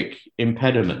terrific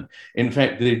impediment. In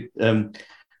fact, the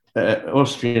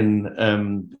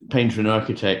Austrian painter and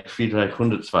architect Friedrich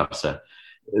Hundertswasser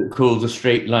called the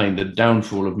straight line the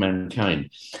downfall of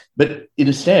mankind. But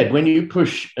instead, when you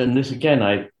push, and this again,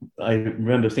 I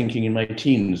remember thinking in my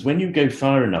teens, when you go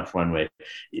far enough one way,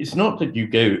 it's not that you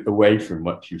go away from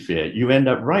what you fear, you end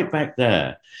up right back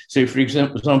there. So for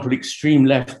example, extreme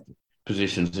left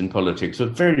positions in politics are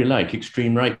very like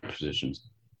extreme right positions.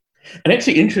 And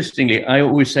actually, interestingly, I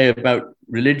always say about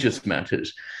religious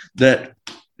matters that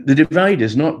the divide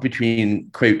is not between,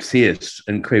 quote, theists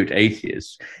and, quote,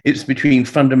 atheists. It's between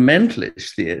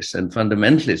fundamentalist theists and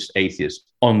fundamentalist atheists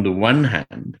on the one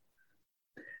hand,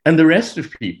 and the rest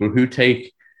of people who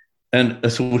take a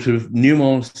sort of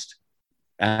nuanced,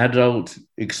 adult,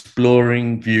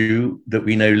 exploring view that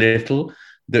we know little,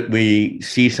 that we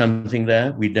see something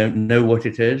there, we don't know what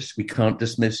it is, we can't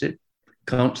dismiss it,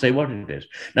 can't say what it is.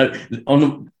 Now,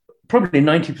 probably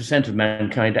 90% of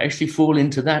mankind actually fall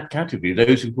into that category,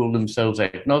 those who call themselves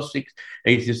agnostics,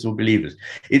 atheists, or believers.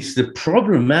 It's the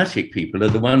problematic people are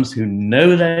the ones who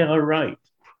know they are right.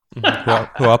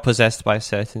 who are possessed by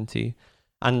certainty.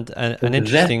 And an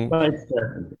interesting...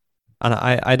 And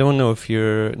I don't know if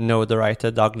you know the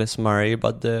writer Douglas Murray,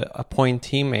 but a point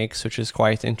he makes, which is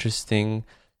quite interesting,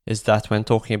 is that when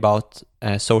talking about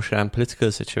social and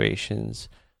political situations,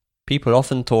 people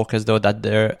often talk as though that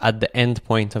they're at the end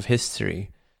point of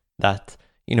history, that,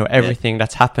 you know, everything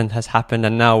that's happened has happened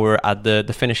and now we're at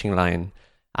the finishing line.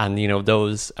 And, you know,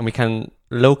 and we can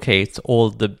locate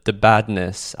all the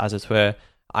badness, as it were,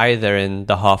 either in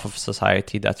the half of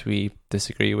society that we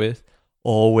disagree with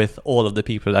or with all of the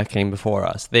people that came before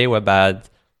us. They were bad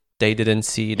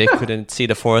they couldn't see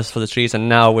the forest for the trees, and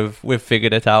now we've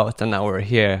figured it out, and now we're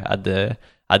here at the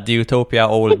utopia,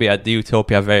 or we'll be at the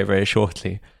utopia very, very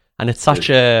shortly. And it's such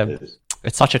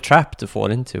a trap to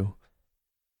fall into.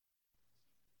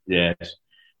 Yes.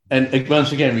 And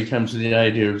once again, we come to the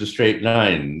idea of the straight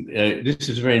line. This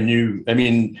is very new. I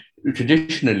mean,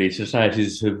 traditionally,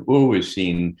 societies have always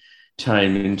seen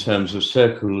time in terms of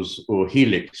circles or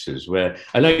helixes, where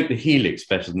I like the helix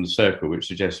better than the circle, which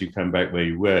suggests you come back where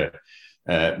you were.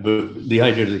 But the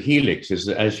idea of the helix is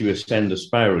that as you ascend the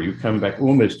spiral, you come back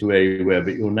almost to where you were,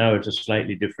 but you're now at a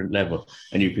slightly different level,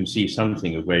 and you can see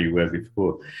something of where you were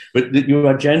before. But that you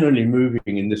are generally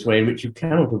moving in this way in which you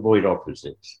cannot avoid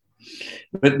opposites.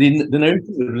 But the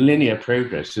notion of linear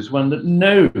progress is one that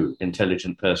no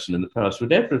intelligent person in the past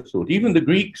would ever have thought. Even the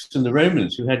Greeks and the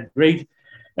Romans, who had great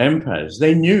empires,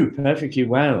 they knew perfectly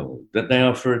well that they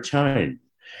are for a time,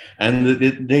 and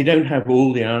that they don't have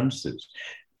all the answers.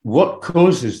 What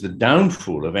causes the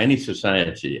downfall of any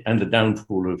society and the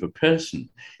downfall of a person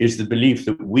is the belief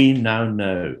that we now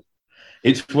know.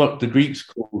 It's what the Greeks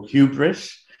called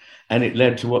hubris, and it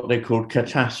led to what they called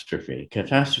catastrophe.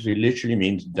 Catastrophe literally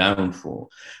means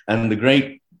downfall. And the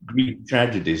great Greek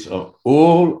tragedies are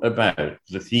all about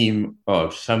the theme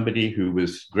of somebody who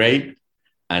was great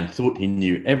and thought he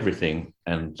knew everything,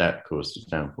 and that caused his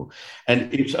downfall.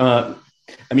 And it's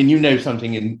I mean, you know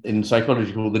something in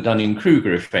psychology called the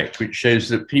Dunning-Kruger effect, which shows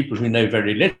that people who know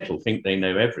very little think they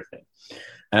know everything.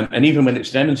 And even when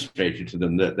it's demonstrated to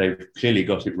them that they've clearly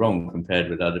got it wrong compared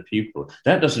with other people,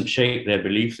 that doesn't shake their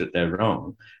belief that they're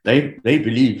wrong. They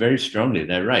believe very strongly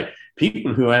they're right.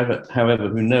 People who however,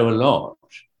 who know a lot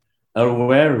are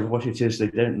aware of what it is they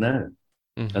don't know,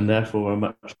 and therefore are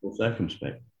much more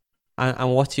circumspect.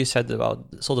 And what you said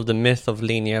about sort of the myth of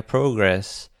linear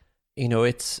progress, you know,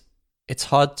 it's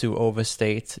hard to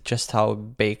overstate just how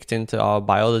baked into our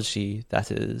biology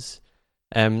that is.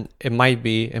 It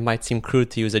might seem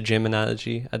crude to use a gym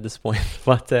analogy at this point,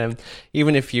 but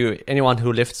even if anyone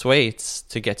who lifts weights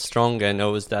to get stronger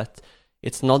knows that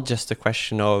it's not just a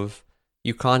question of,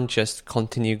 you can't just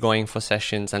continue going for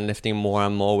sessions and lifting more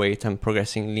and more weight and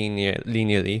progressing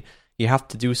linearly. You have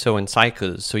to do so in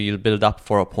cycles, so you'll build up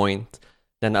for a point,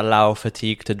 then allow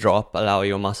fatigue to drop, allow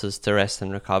your muscles to rest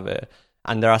and recover.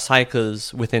 And there are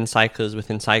cycles within cycles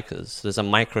within cycles. There's a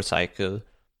microcycle,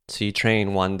 so you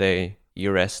train one day,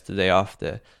 you rest the day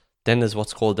after. Then there's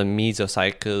what's called a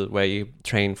mesocycle, where you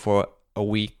train for a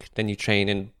week, then you train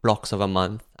in blocks of a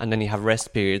month, and then you have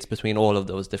rest periods between all of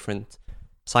those different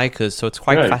cycles. So it's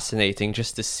quite fascinating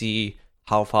just to see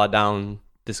how far down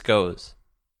this goes.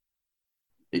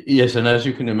 Yes, and as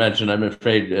you can imagine, I'm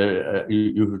afraid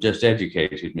you have just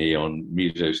educated me on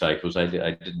mesocycles. I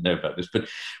didn't know about this, but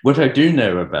what I do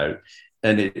know about,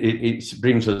 and it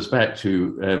brings us back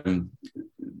to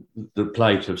the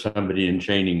plight of somebody in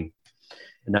training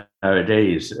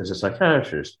nowadays as a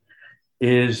psychiatrist,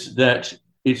 is that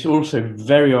it's also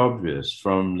very obvious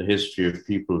from the history of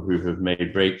people who have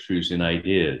made breakthroughs in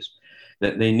ideas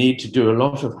that they need to do a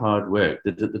lot of hard work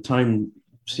that at the time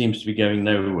seems to be going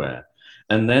nowhere.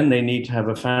 And then they need to have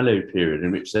a fallow period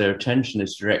in which their attention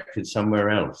is directed somewhere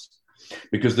else.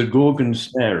 Because the Gorgon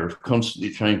snare of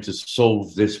constantly trying to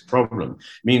solve this problem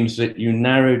means that you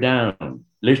narrow down,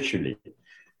 literally,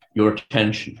 your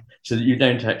attention so that you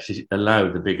don't actually allow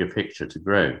the bigger picture to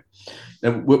grow.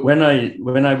 Now, when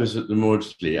I was at the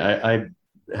Maudsley, I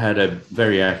had a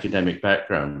very academic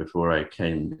background before I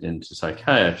came into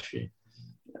psychiatry.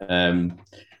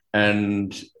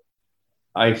 And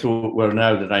I thought, well,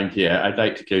 now that I'm here, I'd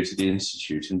like to go to the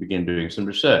Institute and begin doing some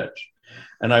research.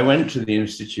 And I went to the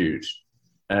Institute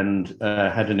and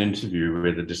had an interview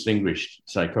with a distinguished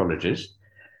psychologist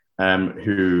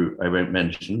who I won't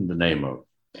mention the name of.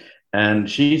 And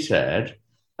she said,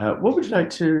 what would you like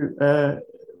to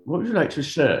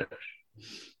research?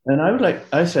 And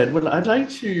I said, well, I'd like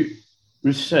to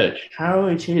research how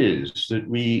it is that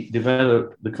we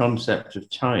develop the concept of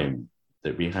time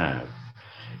that we have.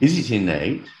 Is it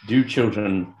innate? Do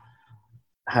children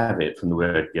have it from the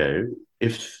word go?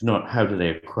 If not, how do they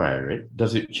acquire it?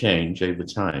 Does it change over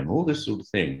time? All this sort of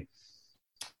thing.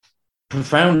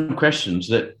 Profound questions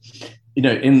that, you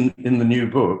know, in the new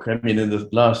book, I mean, in the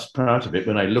last part of it,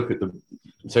 when I look at the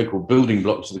so-called building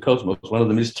blocks of the cosmos, one of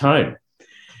them is time,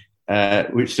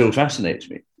 which still fascinates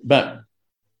me. But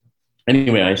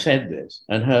anyway, I said this,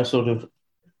 and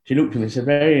she looked at me and said,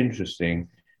 very interesting.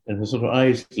 And her sort of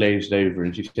eyes glazed over,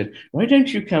 and she said, why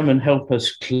don't you come and help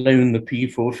us clone the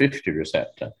P450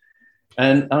 receptor?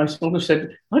 And I sort of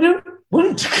said, I don't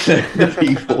want to clone the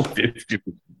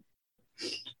P450.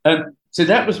 So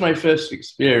that was my first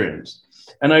experience.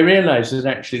 And I realized that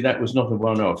actually that was not a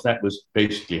one-off. That was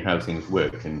basically how things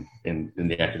work in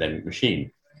the academic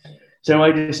machine. So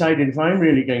I decided if I'm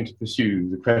really going to pursue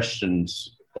the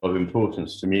questions of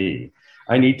importance to me,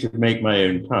 I need to make my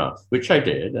own path, which I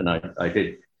did. And I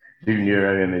did do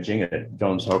neuroimaging at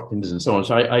Johns Hopkins and so on.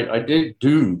 So I did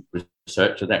do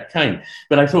research of that kind.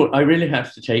 But I thought I really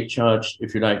have to take charge,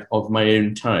 if you like, of my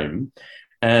own time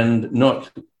and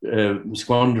not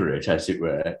squander it, as it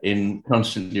were, in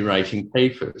constantly writing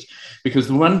papers. Because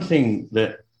the one thing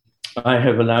that I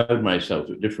have allowed myself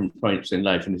at different points in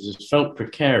life, and it has felt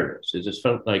precarious, it has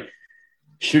felt like,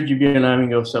 should you be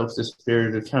allowing yourself this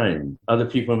period of time? Other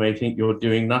people may think you're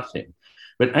doing nothing.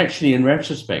 But actually, in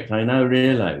retrospect, I now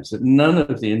realize that none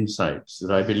of the insights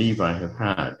that I believe I have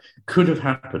had could have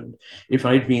happened if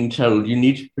I'd been told you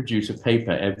need to produce a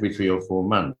paper every 3 or 4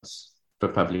 months for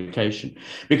publication,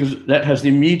 because that has the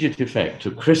immediate effect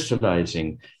of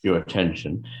crystallizing your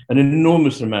attention. An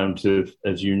enormous amount of,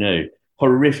 as you know,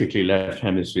 horrifically left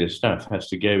hemisphere stuff has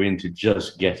to go into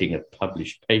just getting a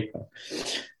published paper.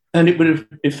 And it would have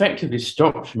effectively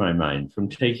stopped my mind from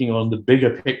taking on the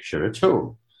bigger picture at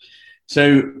all.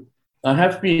 So I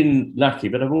have been lucky,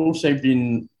 but I've also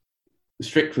been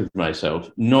strict with myself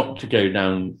not to go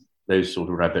down those sort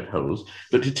of rabbit holes,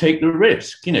 but to take the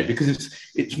risk, because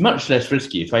it's much less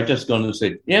risky. If I'd just gone and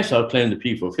said, yes, I'll clone the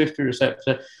P450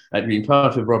 receptor, I'd been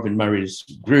part of Robin Murray's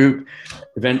group,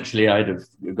 eventually I'd have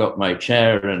got my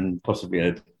chair and possibly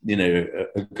a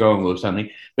gong or something,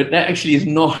 but that actually is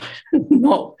not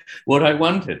what I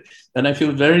wanted. And I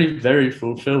feel very, very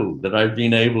fulfilled that I've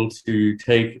been able to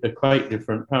take a quite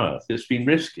different path. It's been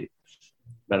risky,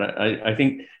 but I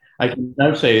think I can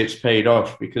now say it's paid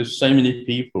off, because so many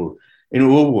people in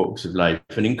all walks of life,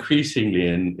 and increasingly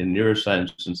in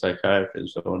neuroscience and psychiatry and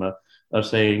so on, are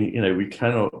saying, we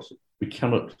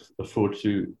cannot afford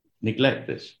to neglect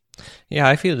this. Yeah,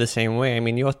 I feel the same way. I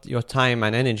mean, your time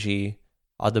and energy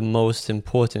are the most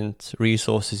important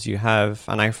resources you have,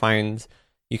 and I find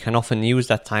you can often use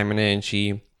that time and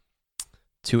energy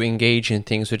to engage in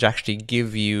things which actually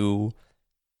give you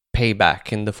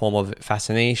payback in the form of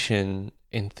fascination,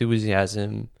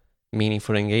 enthusiasm,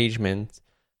 meaningful engagement.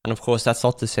 And of course, that's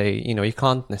not to say, you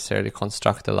can't necessarily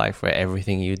construct a life where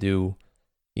everything you do,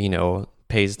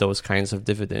 pays those kinds of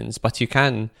dividends, but you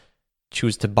can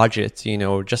choose to budget,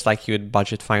 just like you would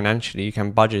budget financially, you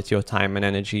can budget your time and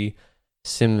energy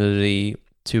similarly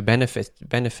to benefit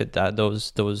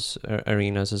those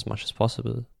arenas as much as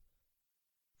possible.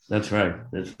 That's right.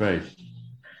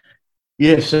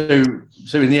 Yeah, so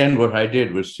in the end, what I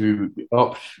did was to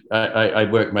opt. I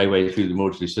worked my way through the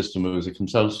Maudsley system as a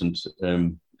consultant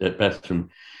at Bethlehem,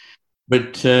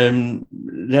 but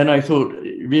then I thought,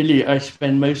 really, I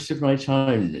spend most of my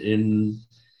time in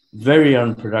very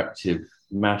unproductive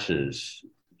matters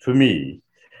for me,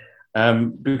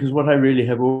 because what I really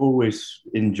have always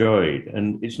enjoyed,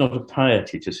 and it's not a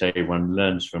piety to say one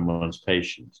learns from one's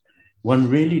patients, one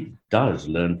really does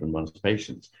learn from one's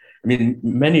patients. I mean,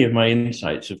 many of my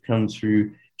insights have come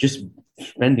through just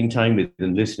spending time with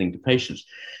and listening to patients.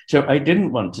 So I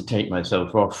didn't want to take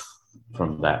myself off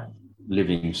from that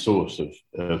living source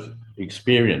of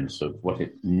experience of what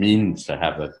it means to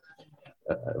have a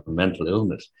mental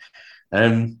illness.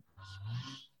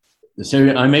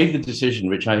 So I made the decision,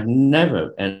 which I'd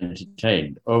never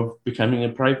entertained, of becoming a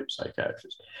private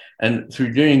psychiatrist. And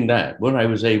through doing that, what I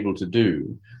was able to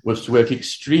do was to work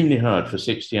extremely hard for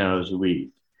 60 hours a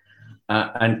week,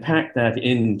 and pack that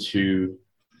into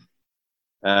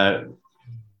 4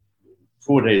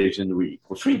 days in the week,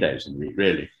 or 3 days in the week,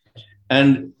 really.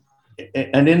 And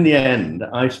in the end,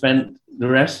 I spent the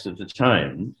rest of the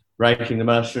time writing The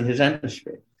Master and His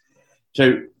Hemisphere.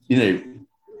 So,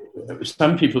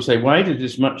 some people say, why did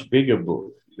this much bigger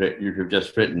book that you have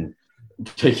just written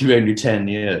take you only 10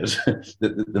 years?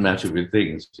 the Matter with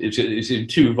Things. It's in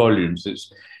 2 volumes.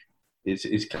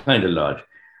 It's kind of large.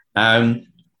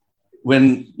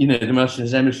 When, The Master and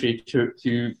His Hemisphere took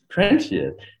you 20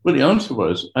 years? Well, the answer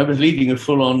was, I was leading a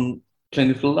full-on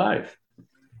clinical life,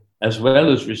 as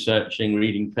well as researching,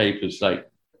 reading papers like,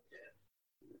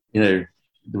 There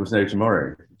Was No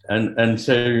Tomorrow. And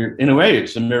so, in a way,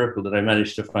 it's a miracle that I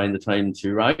managed to find the time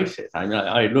to write it. I mean,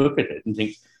 I look at it and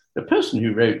think, the person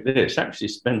who wrote this actually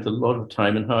spent a lot of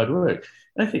time and hard work.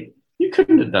 And I think, you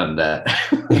couldn't have done that.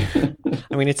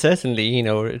 I mean, it certainly,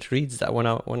 it reads that when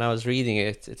I was reading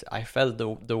it, I felt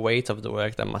the weight of the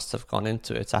work that must have gone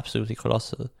into it. It's absolutely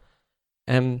colossal.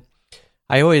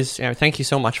 I always, thank you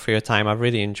so much for your time. I've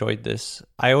really enjoyed this.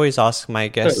 I always ask my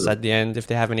guests at the end if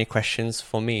they have any questions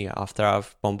for me after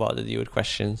I've bombarded you with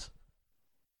questions.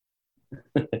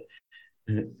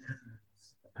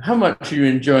 how much are you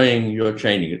enjoying your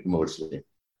training at the Maudsley?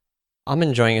 I'm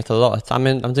enjoying it a lot.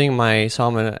 I'm doing my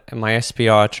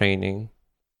SPR training,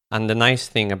 and the nice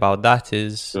thing about that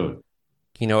is,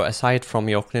 aside from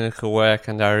your clinical work,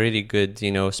 and there are really good,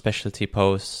 specialty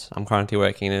posts. I'm currently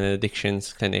working in an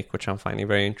addictions clinic, which I'm finding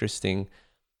very interesting.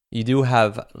 You do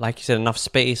have, like you said, enough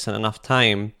space and enough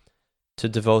time to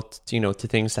devote, to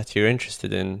things that you're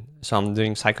interested in. So I'm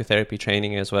doing psychotherapy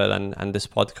training as well, and this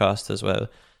podcast as well.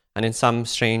 And in some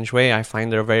strange way, I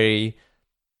find they're very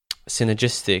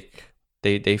synergistic.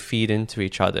 They feed into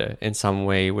each other in some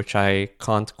way, which I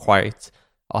can't quite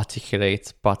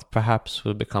articulate, but perhaps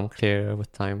will become clearer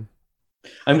with time.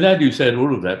 I'm glad you said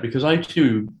all of that, because I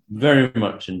too very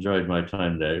much enjoyed my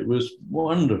time there. It was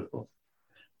wonderful.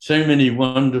 So many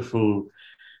wonderful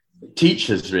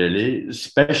teachers, really,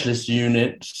 specialist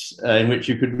units in which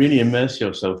you could really immerse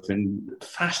yourself in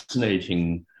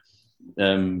fascinating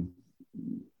clinical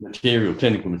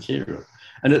material,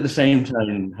 and at the same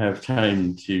time have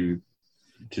time to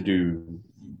do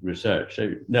research.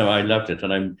 So no, I loved it,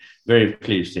 and I'm very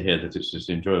pleased to hear that it's as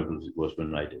enjoyable as it was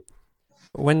when I did.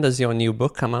 When does your new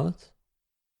book come out?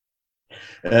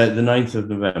 The 9th of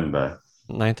November.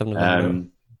 9th of November.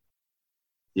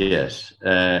 Yes,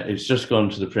 it's just gone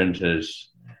to the printers,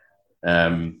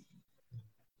 and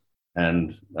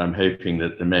I'm hoping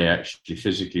that there may actually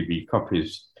physically be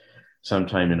copies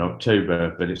sometime in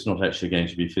October, but it's not actually going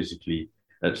to be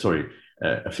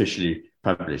officially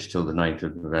published till the 9th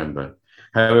of November.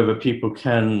 However, people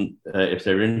can, if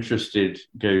they're interested,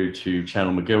 go to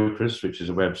Channel McGilchrist, which is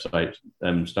a website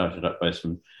started up by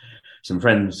some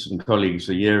friends and colleagues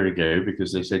a year ago,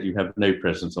 because they said you have no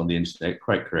presence on the internet.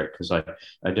 Quite correct, because I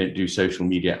don't do social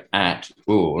media at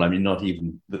all. I mean, not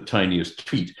even the tiniest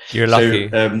tweet. You're lucky.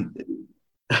 I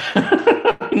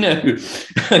know.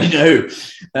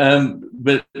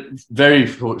 But very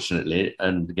fortunately,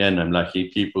 and again, I'm lucky,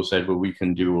 people said, well, we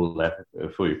can do all that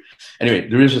for you. Anyway,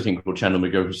 there is a thing called Channel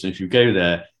McGilchrist, and if you go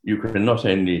there, you can not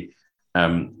only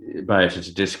buy it at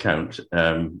a discount,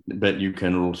 but you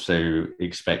can also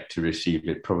expect to receive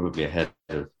it probably ahead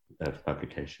of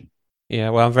publication.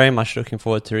 Yeah, well, I'm very much looking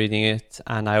forward to reading it,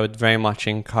 and I would very much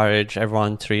encourage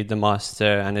everyone to read The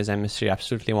Master and His Emissary.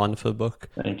 Absolutely wonderful book.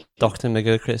 Thank you. Dr.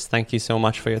 McGilchrist, thank you so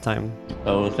much for your time.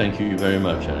 Oh, thank you very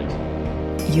much, Alex.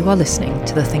 You are listening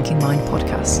to the Thinking Mind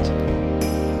podcast.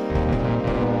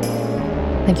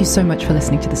 Thank you so much for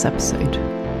listening to this episode.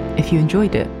 If you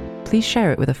enjoyed it, please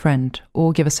share it with a friend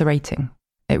or give us a rating.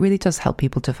 It really does help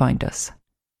people to find us.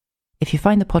 If you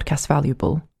find the podcast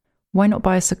valuable, why not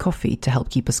buy us a coffee to help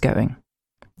keep us going?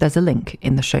 There's a link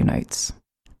in the show notes.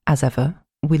 As ever,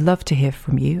 we love to hear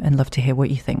from you and love to hear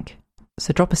what you think.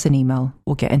 So drop us an email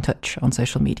or get in touch on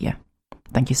social media.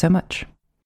 Thank you so much.